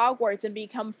into Hogwarts and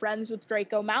become friends with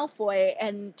Draco Malfoy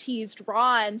and teased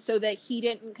Ron so that he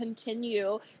didn't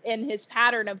continue in his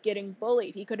pattern of getting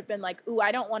bullied. He could have been like, ooh,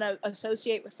 I don't want to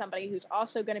associate with somebody who's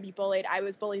also going to be bullied. I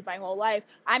was bullied my whole life.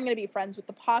 I'm going to be friends with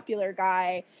the popular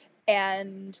guy,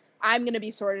 and I'm going to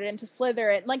be sorted into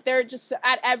Slytherin. Like, they're just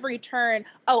at every turn,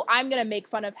 oh, I'm going to make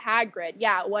fun of Hagrid.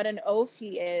 Yeah, what an oaf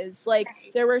he is. Like,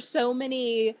 there were so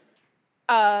many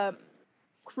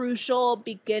crucial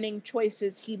beginning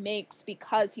choices he makes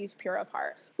because he's pure of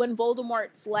heart. When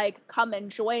Voldemort's like, come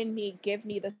and join me, give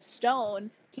me the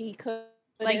stone, he could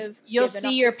like, you'll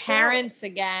see your parents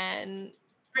again.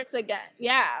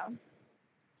 Yeah.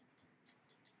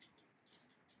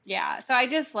 Yeah, so I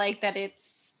just like that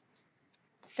it's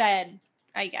said,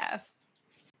 I guess.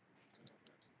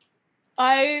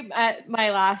 I'm at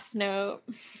my last note.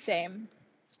 Same.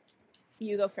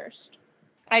 You go first.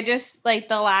 I just like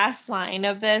the last line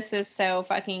of this is so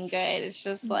fucking good. It's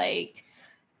just like,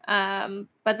 but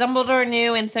Dumbledore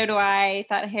knew, and so do I,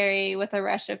 thought Harry with a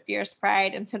rush of fierce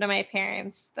pride, and so do my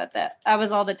parents, that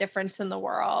was all the difference in the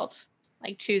world,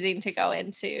 like choosing to go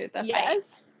into the fight.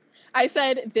 I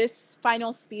said this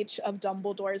final speech of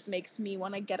Dumbledore's makes me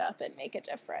want to get up and make a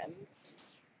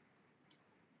difference.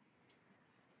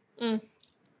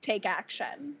 Take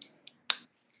action.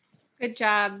 Good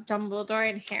job, Dumbledore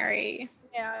and Harry.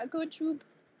 Yeah, good job.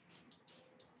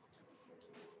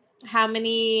 How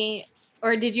many,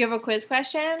 or did you have a quiz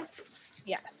question?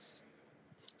 Yes.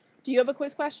 Do you have a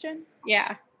quiz question?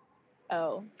 Yeah.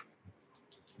 Oh.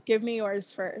 Give me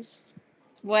yours first.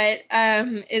 What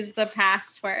is the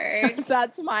password?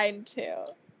 That's mine too.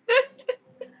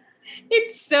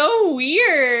 It's so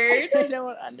weird. I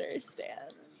don't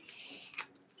understand.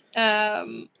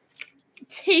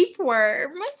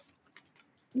 Tapeworm.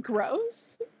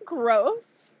 Gross.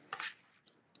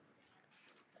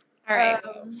 All right.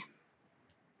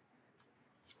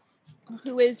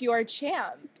 Who is your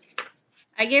champ?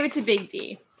 I gave it to Big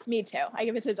D. Me too. I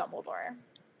give it to Dumbledore.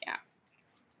 Yeah.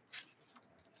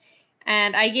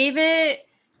 And I gave it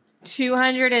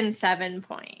 207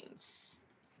 points.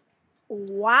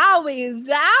 Wowie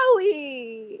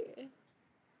zowie.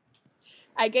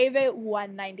 I gave it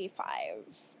 195.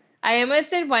 I almost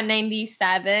did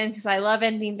 197 because I love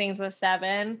ending things with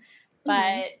 7.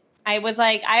 But I was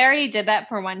like, I already did that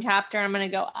for one chapter. I'm going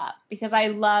to go up because I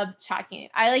love chalking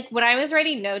it. I like when I was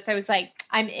writing notes, I was like,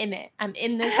 I'm in it. I'm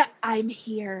in this. I'm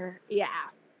here. Yeah.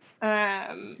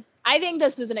 I think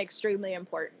this is an extremely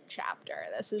important chapter.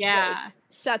 This is like,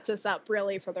 sets us up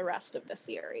really for the rest of the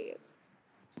series.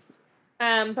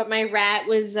 But my rat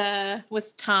was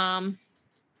Tom.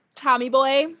 Tommy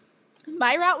boy.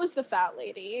 My rat was the fat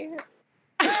lady.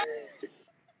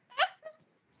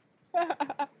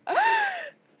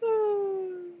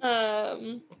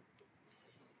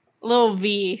 Little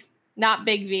V, not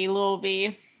big V, little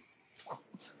V.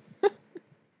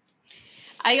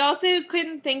 I also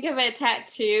couldn't think of a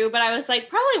tattoo, but I was like,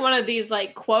 probably one of these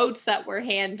like quotes that were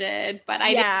handed, but I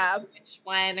didn't know which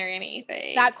one or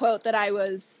anything. That quote that I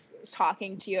was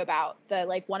talking to you about, the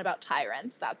like one about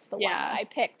tyrants, that's the one that I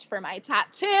picked for my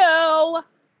tattoo.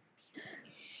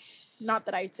 Not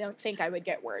that I don't think I would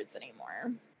get words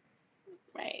anymore.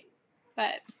 Right.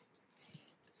 But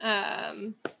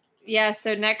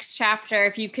so next chapter,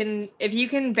 if you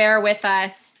can bear with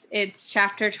us, it's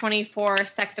chapter 24,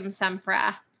 Sectum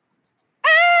Sempra.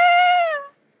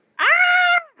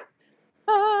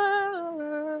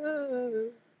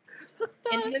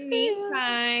 In the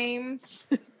meantime,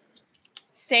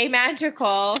 stay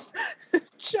magical.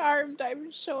 Charmed,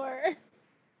 I'm sure.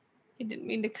 I didn't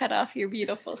mean to cut off your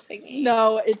beautiful singing.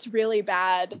 No, it's really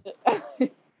bad.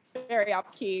 Very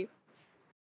off key.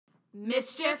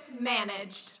 Mischief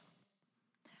managed.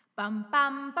 Bum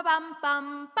bum ba bum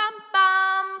bum bum